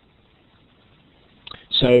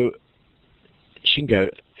 So, Shingo,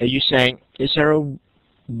 are you saying, is there a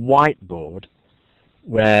whiteboard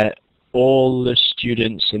where all the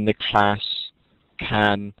students in the class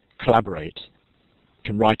can collaborate,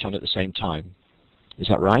 can write on at the same time? Is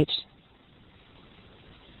that right?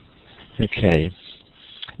 Okay.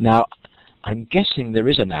 Now, I'm guessing there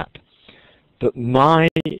is an app, but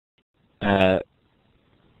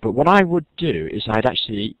but what I would do is I'd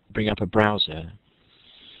actually bring up a browser,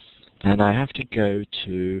 and I have to go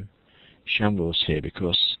to Shambles here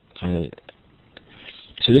because so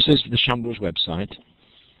this is the Shambles website.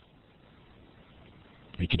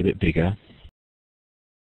 Make it a bit bigger.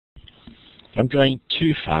 If I'm going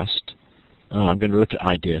too fast, I'm going to look at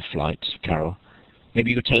Idea Flight, Carol. Maybe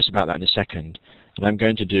you could tell us about that in a second. And I'm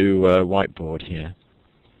going to do whiteboard here.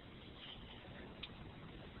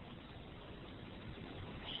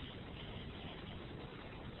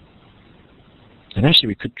 And actually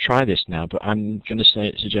we could try this now, but I'm going to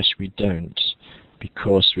suggest we don't,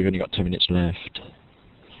 because we've only got 10 minutes left.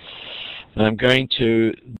 And I'm going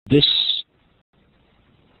to this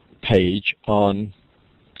page on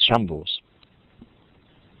Shambles.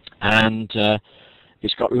 And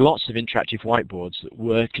it's got lots of interactive whiteboards that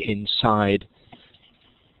work inside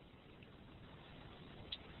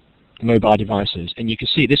mobile devices. And you can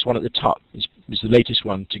see this one at the top is the latest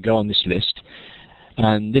one to go on this list.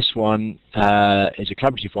 And this one is a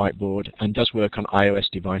collaborative whiteboard and does work on iOS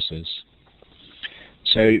devices.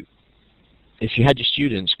 So if you had your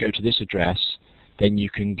students go to this address, then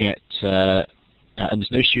you can get, and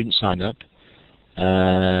there's no student sign up,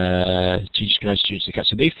 teachers can add students to the class.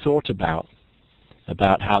 So they've thought about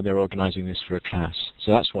how they're organizing this for a class.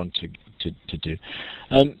 So that's one to do.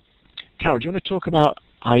 Carol, do you want to talk about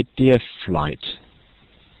Idea Flight?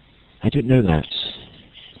 I don't know that.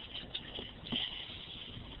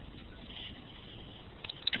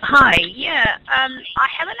 Hi, yeah, I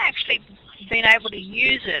haven't actually been able to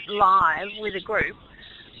use it live with a group,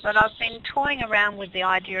 but I've been toying around with the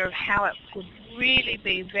idea of how it would really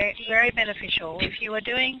be very, very beneficial if you were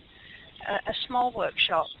doing a small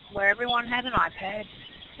workshop where everyone had an iPad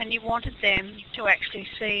and you wanted them to actually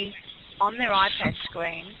see on their iPad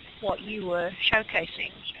screen what you were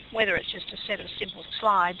showcasing. Whether it's just a set of simple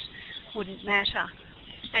slides wouldn't matter.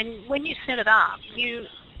 And when you set it up, you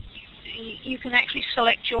can actually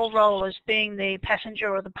select your role as being the passenger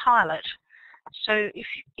or the pilot. So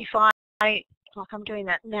if I, like I'm doing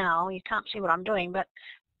that now, you can't see what I'm doing, but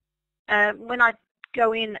when I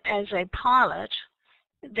go in as a pilot,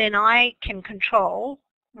 then I can control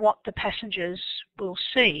what the passengers will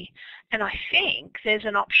see. And I think there's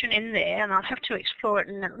an option in there, and I'll have to explore it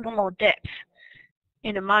in a little more depth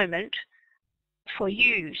in a moment, for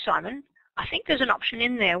you, Simon, I think there's an option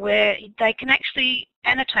in there where they can actually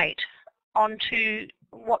annotate onto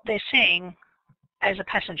what they're seeing as a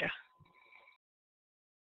passenger.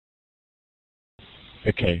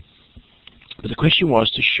 Okay. But the question was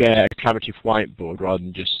to share a collaborative whiteboard rather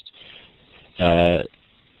than just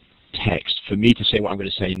text, for me to say what I'm going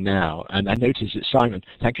to say now. And I noticed that Simon,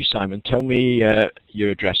 thank you Simon, tell me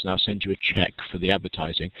your address and I'll send you a check for the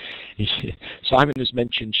advertising. Simon has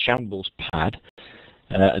mentioned Shamblespad,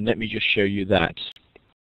 and let me just show you that,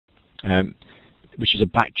 which is a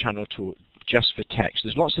back channel tool just for text.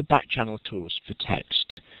 There's lots of back channel tools for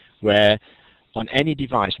text where on any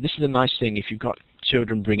device, and this is a nice thing if you've got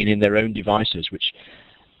children bringing in their own devices, which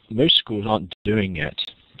most schools aren't doing yet.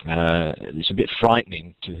 It's a bit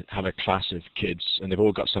frightening to have a class of kids and they've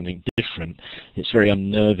all got something different. It's very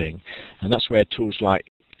unnerving, and that's where tools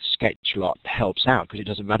like Sketchlot helps out, because it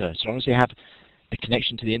doesn't matter. As long as they have a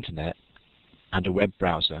connection to the internet and a web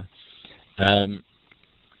browser, then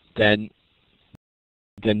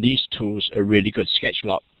these tools are really good.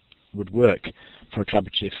 Sketchlot would work for a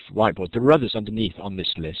collaborative whiteboard. There are others underneath on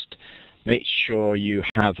this list. Make sure you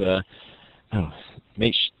have a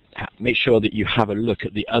make sure that you have a look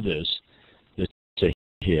at the others that are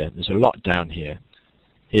here. There's a lot down here.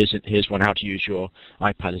 Here's one, how to use your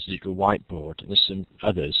iPad as a digital whiteboard. And there's some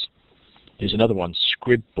others. Here's another one,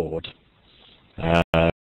 Scribboard.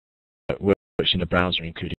 Works in a browser,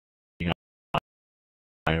 including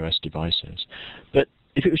iOS devices. But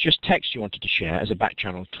if it was just text you wanted to share as a back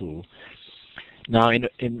channel tool, now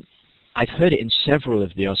I've heard it in several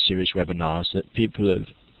of the series webinars that people have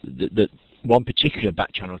that one particular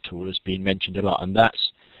back channel tool has been mentioned a lot, and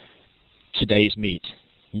that's Today's Meet.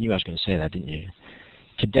 You knew I was going to say that, didn't you?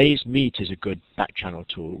 Today's Meet is a good back channel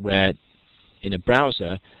tool where in a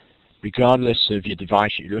browser, regardless of your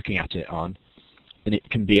device you're looking at it on, and it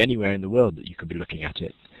can be anywhere in the world that you could be looking at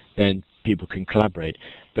it, then people can collaborate.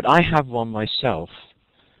 But I have one myself,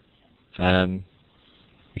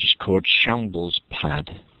 which is called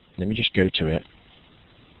Shamblespad. Let me just go to it.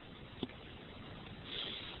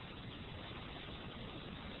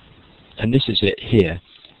 And this is it here.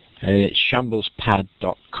 It's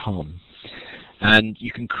shamblespad.com. And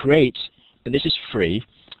you can create, and this is free.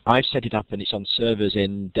 I've set it up and it's on servers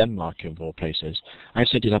in Denmark, of all places. I've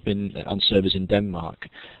set it up on servers in Denmark.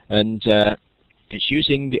 And it's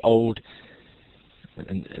using the old,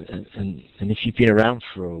 and if you've been around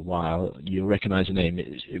for a while, you'll recognize the name.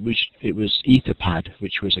 It was Etherpad,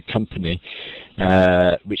 which was a company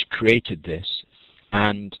which created this.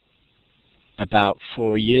 And about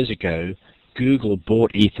 4 years ago, Google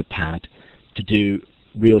bought Etherpad to do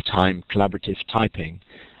real-time collaborative typing,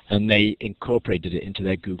 and they incorporated it into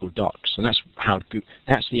their Google Docs. And that's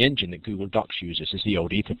the engine that Google Docs uses, is the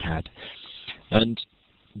old Etherpad. And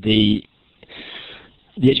the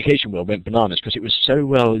education world went bananas because it was so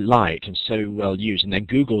well liked and so well used, and then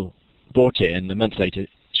Google bought it and a month later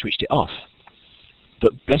switched it off.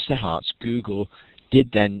 But bless their hearts, Google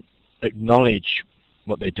did then acknowledge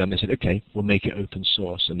what they'd done. They said, okay, we'll make it open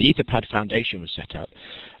source. And the Etherpad Foundation was set up,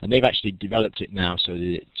 and they've actually developed it now so that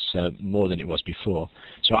it's more than it was before.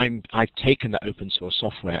 So I've taken that open source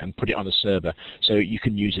software and put it on a server so you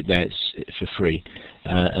can use it there for free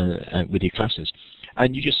with your classes.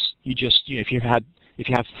 And you just if you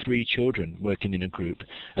have 3 children working in a group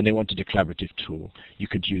and they wanted a collaborative tool, you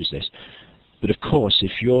could use this. But of course,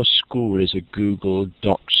 if your school is a Google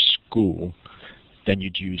Docs school, then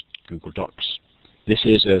you'd use Google Docs. This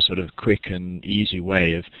is a sort of quick and easy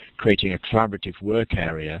way of creating a collaborative work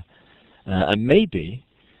area, and maybe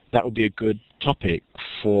that would be a good topic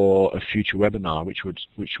for a future webinar, which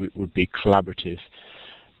would be collaborative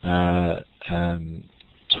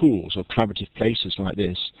tools or collaborative places like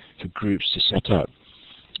this for groups to set up.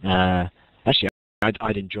 Actually,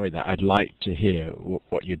 I'd enjoy that. I'd like to hear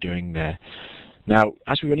what you're doing there. Now,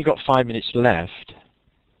 as we've only got 5 minutes left,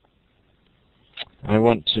 I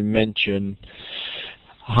want to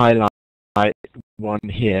highlight one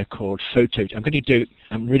here called Photo.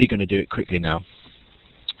 I'm really going to do it quickly now.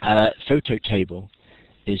 Photo Table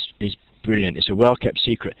is brilliant. It's a well-kept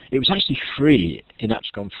secret. It was actually free in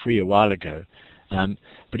AppsCon free a while ago.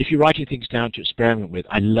 But if you're writing things down to experiment with,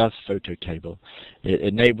 I love Photo Table.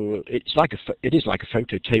 It is like a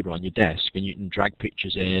photo table on your desk, and you can drag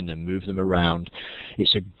pictures in and move them around.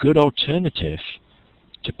 It's a good alternative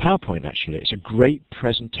to PowerPoint, actually. It's a great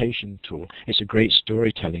presentation tool. It's a great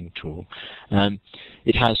storytelling tool.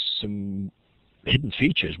 It has some hidden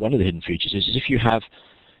features. One of the hidden features is if you have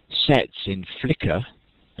sets in Flickr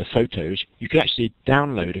of photos, you can actually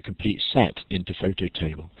download a complete set into Photo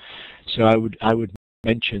Table. So I would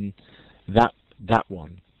mention that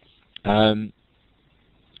one.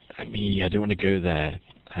 I don't want to go there.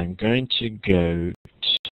 I'm going to go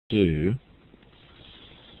to,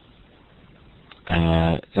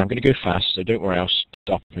 I'm going to go fast, so don't worry, I'll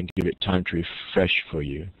stop and give it time to refresh for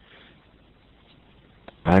you.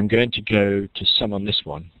 I'm going to go to some on this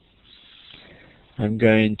one. I'm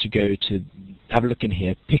going to go to, have a look in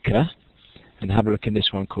here, Picker, and have a look in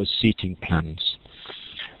this one called Seating Plans.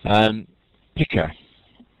 Picker.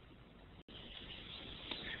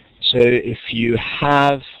 So if you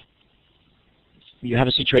have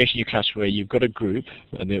a situation in your class where you've got a group,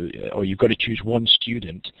 or you've got to choose one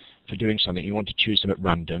student for doing something, you want to choose them at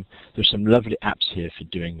random, there's some lovely apps here for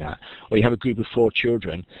doing that. Or you have a group of 4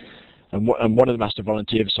 children, and one of them has to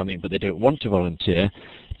volunteer for something, but they don't want to volunteer,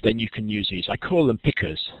 then you can use these. I call them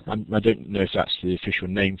pickers. I don't know if that's the official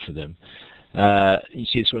name for them. You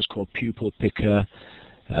see this one's called Pupil Picker,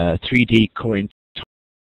 3D Coin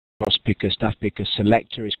Toss Picker, Staff Picker,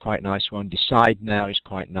 Selector is quite a nice one, Decide Now is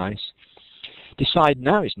quite nice. Decide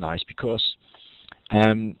Now is nice because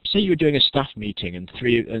say you were doing a staff meeting and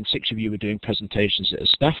 6 of you were doing presentations at a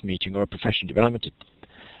staff meeting or a professional development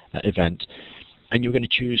event, and you're going to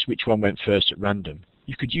choose which one went first at random.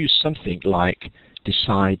 You could use something like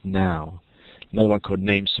Decide Now, another one called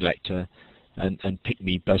Name Selector, and Pick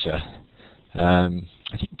Me Buzzer.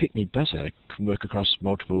 I think Pick Me Buzzer can work across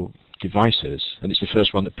multiple devices, and it's the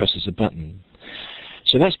first one that presses a button.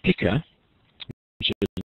 So that's Picker, which is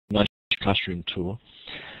a nice classroom tool.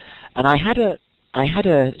 And I had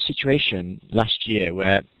a situation last year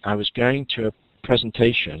where I was going to a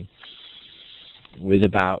presentation with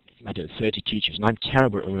about, I don't know, 30 teachers, and I'm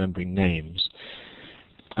terrible at remembering names.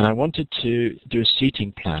 And I wanted to do a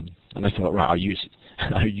seating plan, and I thought, right, I'll use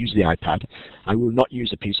the iPad. I will not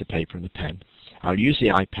use a piece of paper and a pen. I'll use the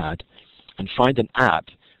iPad and find an app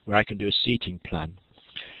where I can do a seating plan.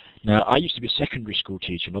 Now, I used to be a secondary school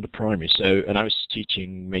teacher, not a primary, and I was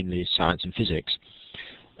teaching mainly science and physics.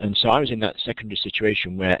 And so I was in that secondary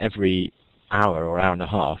situation where every hour or hour and a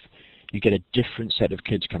half, you get a different set of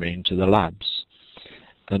kids coming into the labs.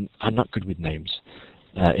 And I'm not good with names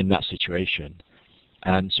in that situation.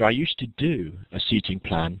 And so I used to do a seating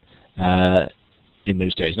plan in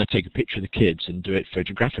those days, and I'd take a picture of the kids and do it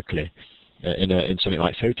photographically in something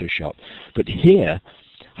like Photoshop. But here,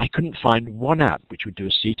 I couldn't find one app which would do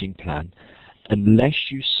a seating plan unless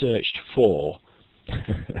you searched for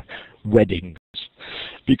weddings,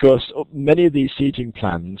 because many of these seating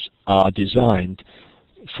plans are designed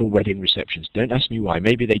for wedding receptions. Don't ask me why.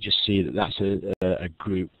 Maybe they just see that that's a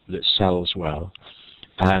group that sells well.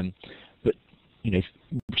 But you know,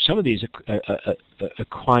 some of these are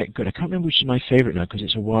quite good. I can't remember which is my favorite now because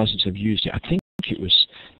it's a while since I've used it. I think it was,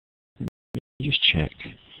 let me just check,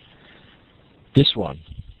 this one.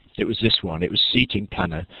 It was this one. It was Seating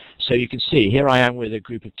Planner. So you can see here I am with a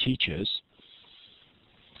group of teachers,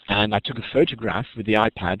 and I took a photograph with the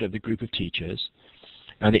iPad of the group of teachers,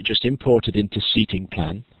 and it just imported into Seating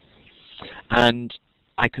Plan, and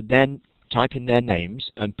I could then type in their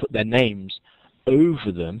names and put their names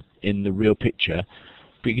over them in the real picture.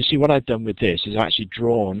 But you can see what I've done with this is I've actually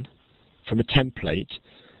drawn from a template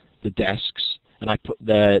the desks, and I put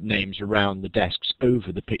their names around the desks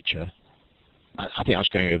over the picture. I think I was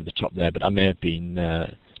going over the top there, but I may have been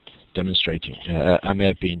demonstrating. I may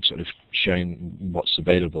have been sort of showing what's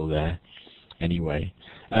available there anyway.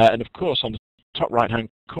 And of course, on the top right-hand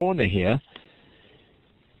corner here,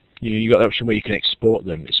 you got the option where you can export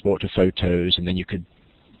them, export to photos, and then you could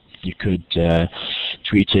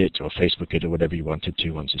tweet it or Facebook it or whatever you wanted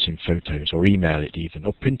to once it's in photos, or email it even,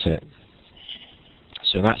 or print it.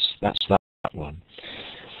 So that's that one.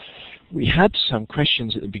 We had some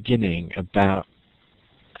questions at the beginning about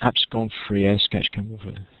apps gone free, Air Sketch come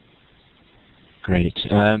over. Great.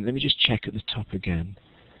 Let me just check at the top again.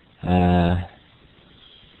 I'm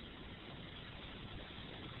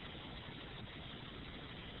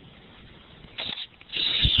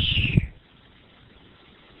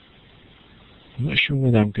not sure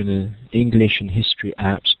whether I'm going to English and history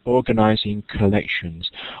apps, organizing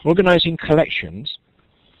collections. Organizing collections.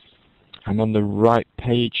 I'm on the right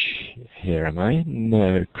page here, am I?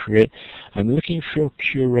 No, I'm looking for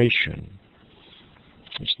curation.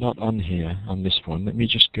 It's not on here, on this one. Let me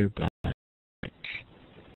just go back.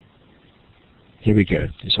 Here we go.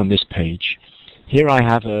 It's on this page. Here I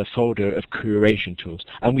have a folder of curation tools.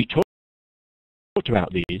 And we talked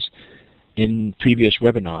about these in previous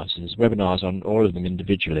webinars. There's webinars on all of them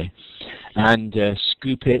individually. And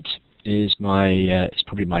Scoop It is it's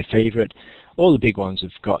probably my favorite. All the big ones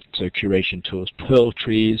have got curation tools: Pearl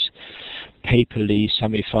Trees, Paperly,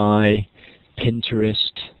 Sumify,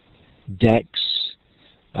 Pinterest, Dex,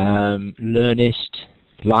 Learnist,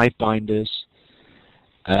 Live Binders,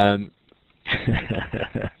 Um,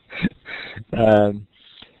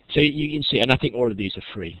 so you can see, and I think all of these are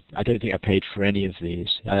free. I don't think I paid for any of these.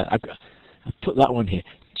 I've put that one here.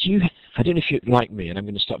 I don't know if you're like me, and I'm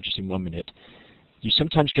going to stop just in 1 minute. You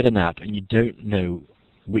sometimes get an app and you don't know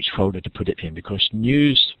which folder to put it in, because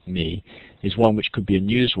News Me is one which could be a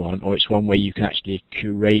news one, or it's one where you can actually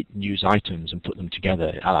curate news items and put them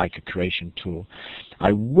together. I like a curation tool.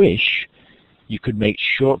 I wish you could make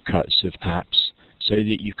shortcuts of apps so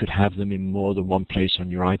that you could have them in more than one place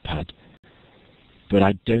on your iPad. But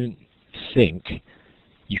I don't think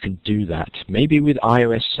you can do that. Maybe with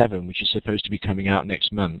iOS 7, which is supposed to be coming out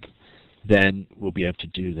next month, then we'll be able to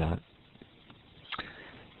do that.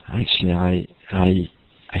 Actually,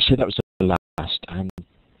 I said that was the last, and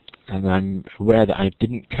I'm aware that I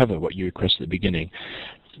didn't cover what you requested at the beginning,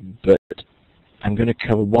 but I'm going to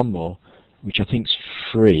cover one more, which I think is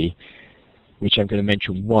free, which I'm going to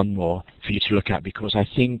mention one more for you to look at, because I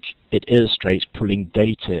think it illustrates pulling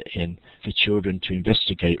data in for children to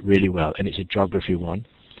investigate really well, and it's a geography one.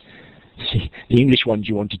 See, the English ones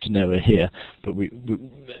you wanted to know are here, but we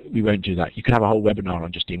won't do that. You can have a whole webinar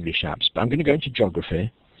on just English apps, but I'm going to go into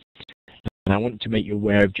geography, and I want to make you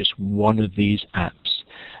aware of just one of these apps,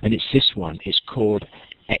 and it's this one. It's called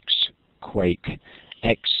Xquake,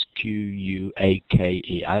 X-Q-U-A-K-E.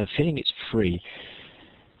 I have a feeling it's free.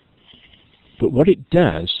 But what it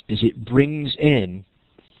does is it brings in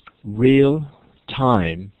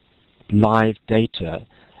real-time live data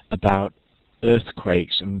about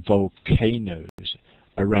earthquakes and volcanoes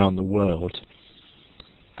around the world.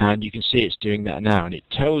 And you can see it's doing that now, and it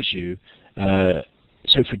tells you,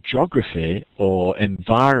 so for geography or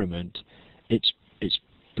environment, it's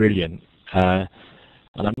brilliant. And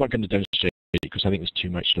I'm not going to demonstrate it because I think there's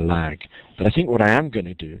too much lag. But I think what I am going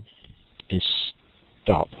to do is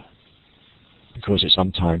stop, because it's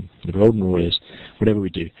on time. The golden rule is, whatever we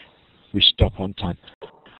do, we stop on time.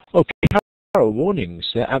 Okay, Carol,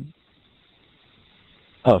 warnings.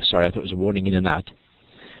 Oh, sorry, I thought it was a warning in an ad.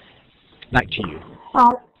 Back to you.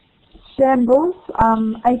 Shambles,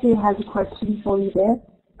 AJ has a question for you there.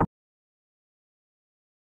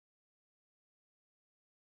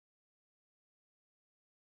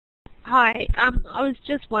 Hi, I was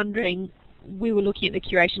just wondering, we were looking at the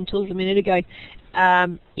curation tools a minute ago,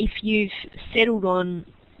 if you've settled on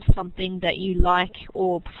something that you like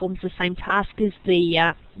or performs the same task as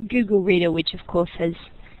the Google Reader, which of course has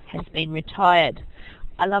been retired.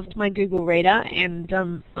 I loved my Google Reader, and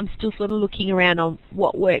I'm still sort of looking around on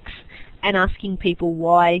what works and asking people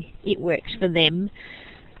why it works for them.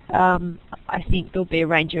 I think there'll be a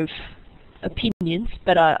range of opinions,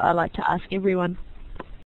 but I like to ask everyone.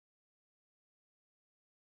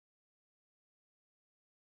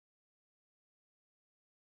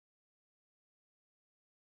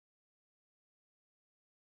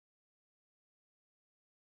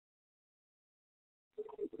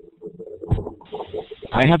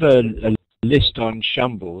 I have a list on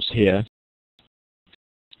Shambles here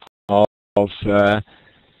of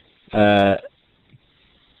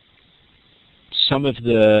some of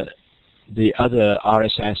the other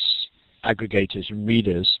RSS aggregators and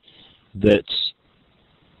readers that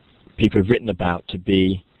people have written about to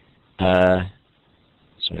be. So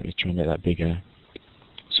let me try and make that bigger.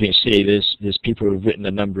 So you can see there's people who have written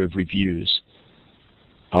a number of reviews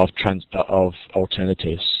of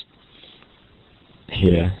alternatives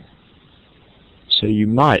here. So you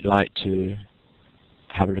might like to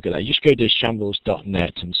have a look at that. You just go to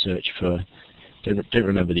shambles.net and search for, don't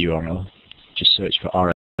remember the URL, just search for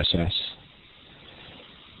RSS.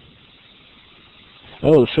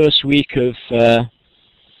 Oh, the first week of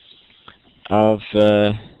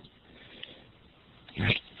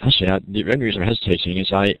actually, the only reason I'm hesitating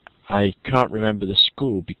is I can't remember the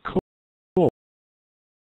school, because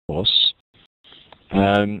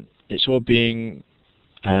it's all being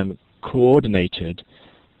coordinated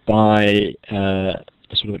by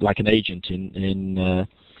sort of like an agent in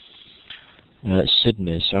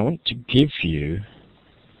Sydney. So I want to give you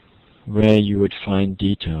where you would find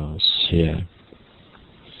details here.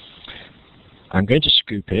 I'm going to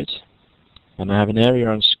scoop it, and I have an area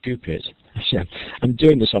on Scoop It. Actually, I'm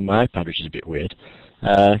doing this on my iPad, which is a bit weird.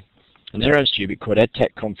 An area on Scoop It called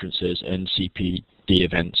EdTech Conferences and CPD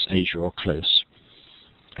Events, Asia or Close.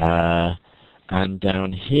 And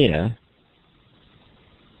down here,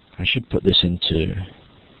 I should put this into,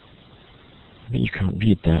 but you can't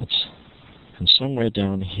read that. And somewhere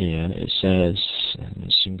down here it says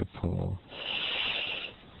Singapore.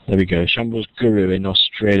 There we go, Shamblesguru in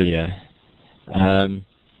Australia. And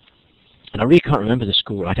I really can't remember the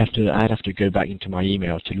school. I'd have to go back into my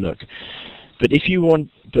email to look. But if you want,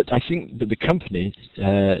 but I think that the company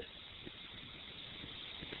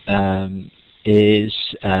is.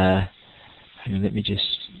 Hang on, let me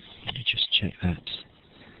just check that.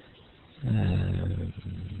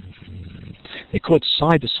 They're called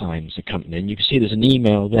CyberSigns, the company, and you can see there's an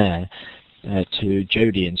email there to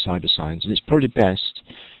Jody in CyberSigns, and it's probably best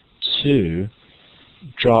to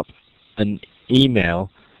drop an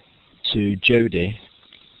email to Jody,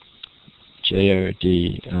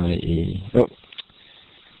 J-O-D-I-E,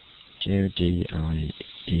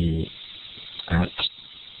 J-O-D-I-E at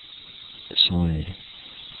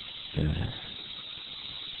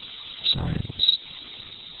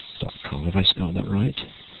cyberscience.com. Have I spelled that right?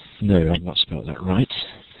 No, I've not spelled that right.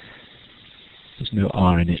 There's no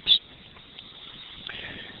R in it.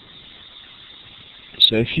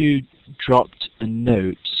 So if you dropped a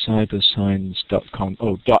note, cyberscience.com,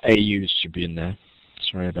 oh, .au should be in there.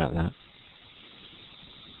 Sorry about that.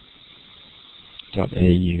 .au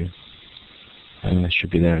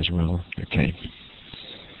should be there as well. Okay.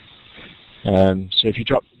 So if you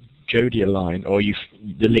drop Jody a line, or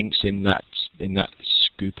the links in that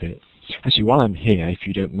Scoop It. Actually, while I'm here, if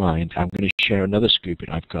you don't mind, I'm going to share another Scoop It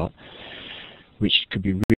I've got, which could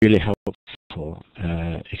be really helpful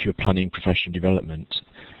if you're planning professional development.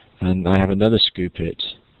 And I have another Scoop It,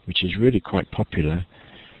 which is really quite popular,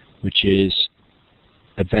 which is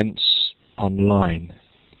events online.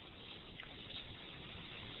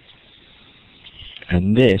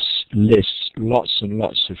 And this lists lots and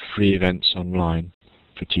lots of free events online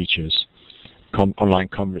for teachers. Online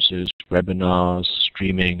conferences, webinars,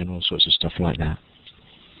 streaming, and all sorts of stuff like that.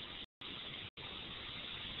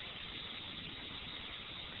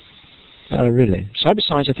 Oh, really?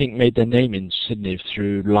 CyberScience, I think, made their name in Sydney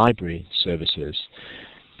through library services,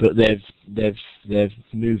 but they've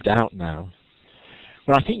moved out now.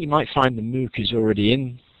 Well, I think you might find the MOOC is already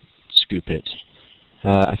in Scoop It.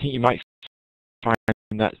 I think you might find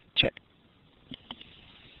that check.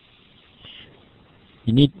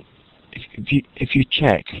 You need, if you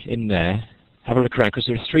check in there, have a look around, because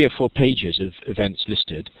there are 3 or 4 pages of events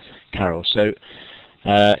listed, Carol. So,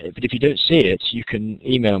 but if you don't see it, you can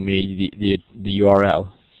email me the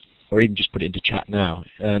URL, or even just put it into chat now,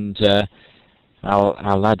 and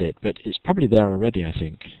I'll add it. But it's probably there already, I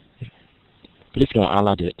think. But if not, I'll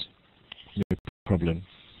add it. No problem.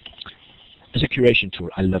 As a curation tool,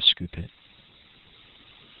 I love Scoop It.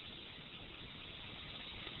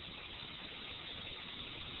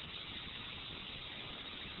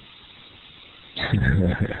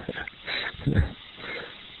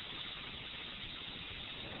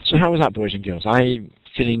 So how was that, boys and girls? I'm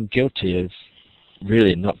feeling guilty of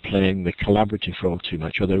really not playing the collaborative role too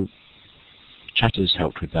much, although chat has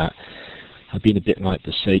helped with that. I've been a bit like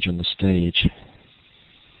the sage on the stage.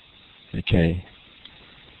 Okay,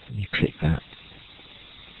 let me click that.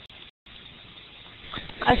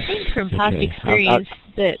 I think from past experience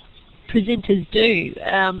that presenters do.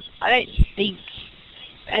 I don't think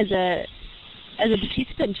as a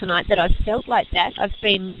participant tonight that I've felt like that. I've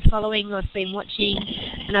been following, I've been watching,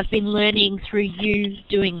 and I've been learning through you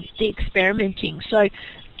doing the experimenting. So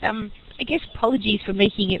I guess apologies for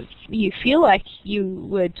making you feel like you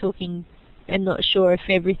were talking and not sure if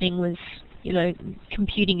everything was, you know,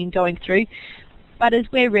 computing and going through. But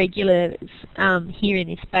as we're regulars here in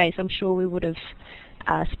this space, I'm sure we would have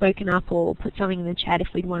spoken up or put something in the chat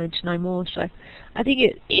if we'd wanted to know more. So I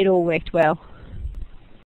think it all worked well.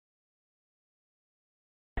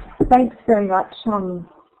 Thanks very much,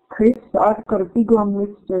 Chris. I've got a big long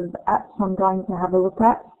list of apps I'm going to have a look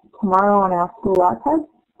at tomorrow on our school iPad.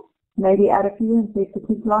 Maybe add a few and see if the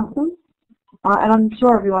kids like them. And I'm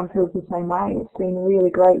sure everyone feels the same way. It's been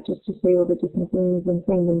really great just to see all the different things and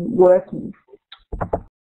seeing them working.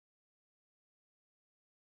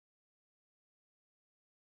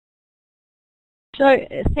 So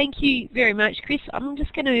thank you very much, Chris. I'm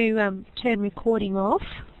just going to turn recording off.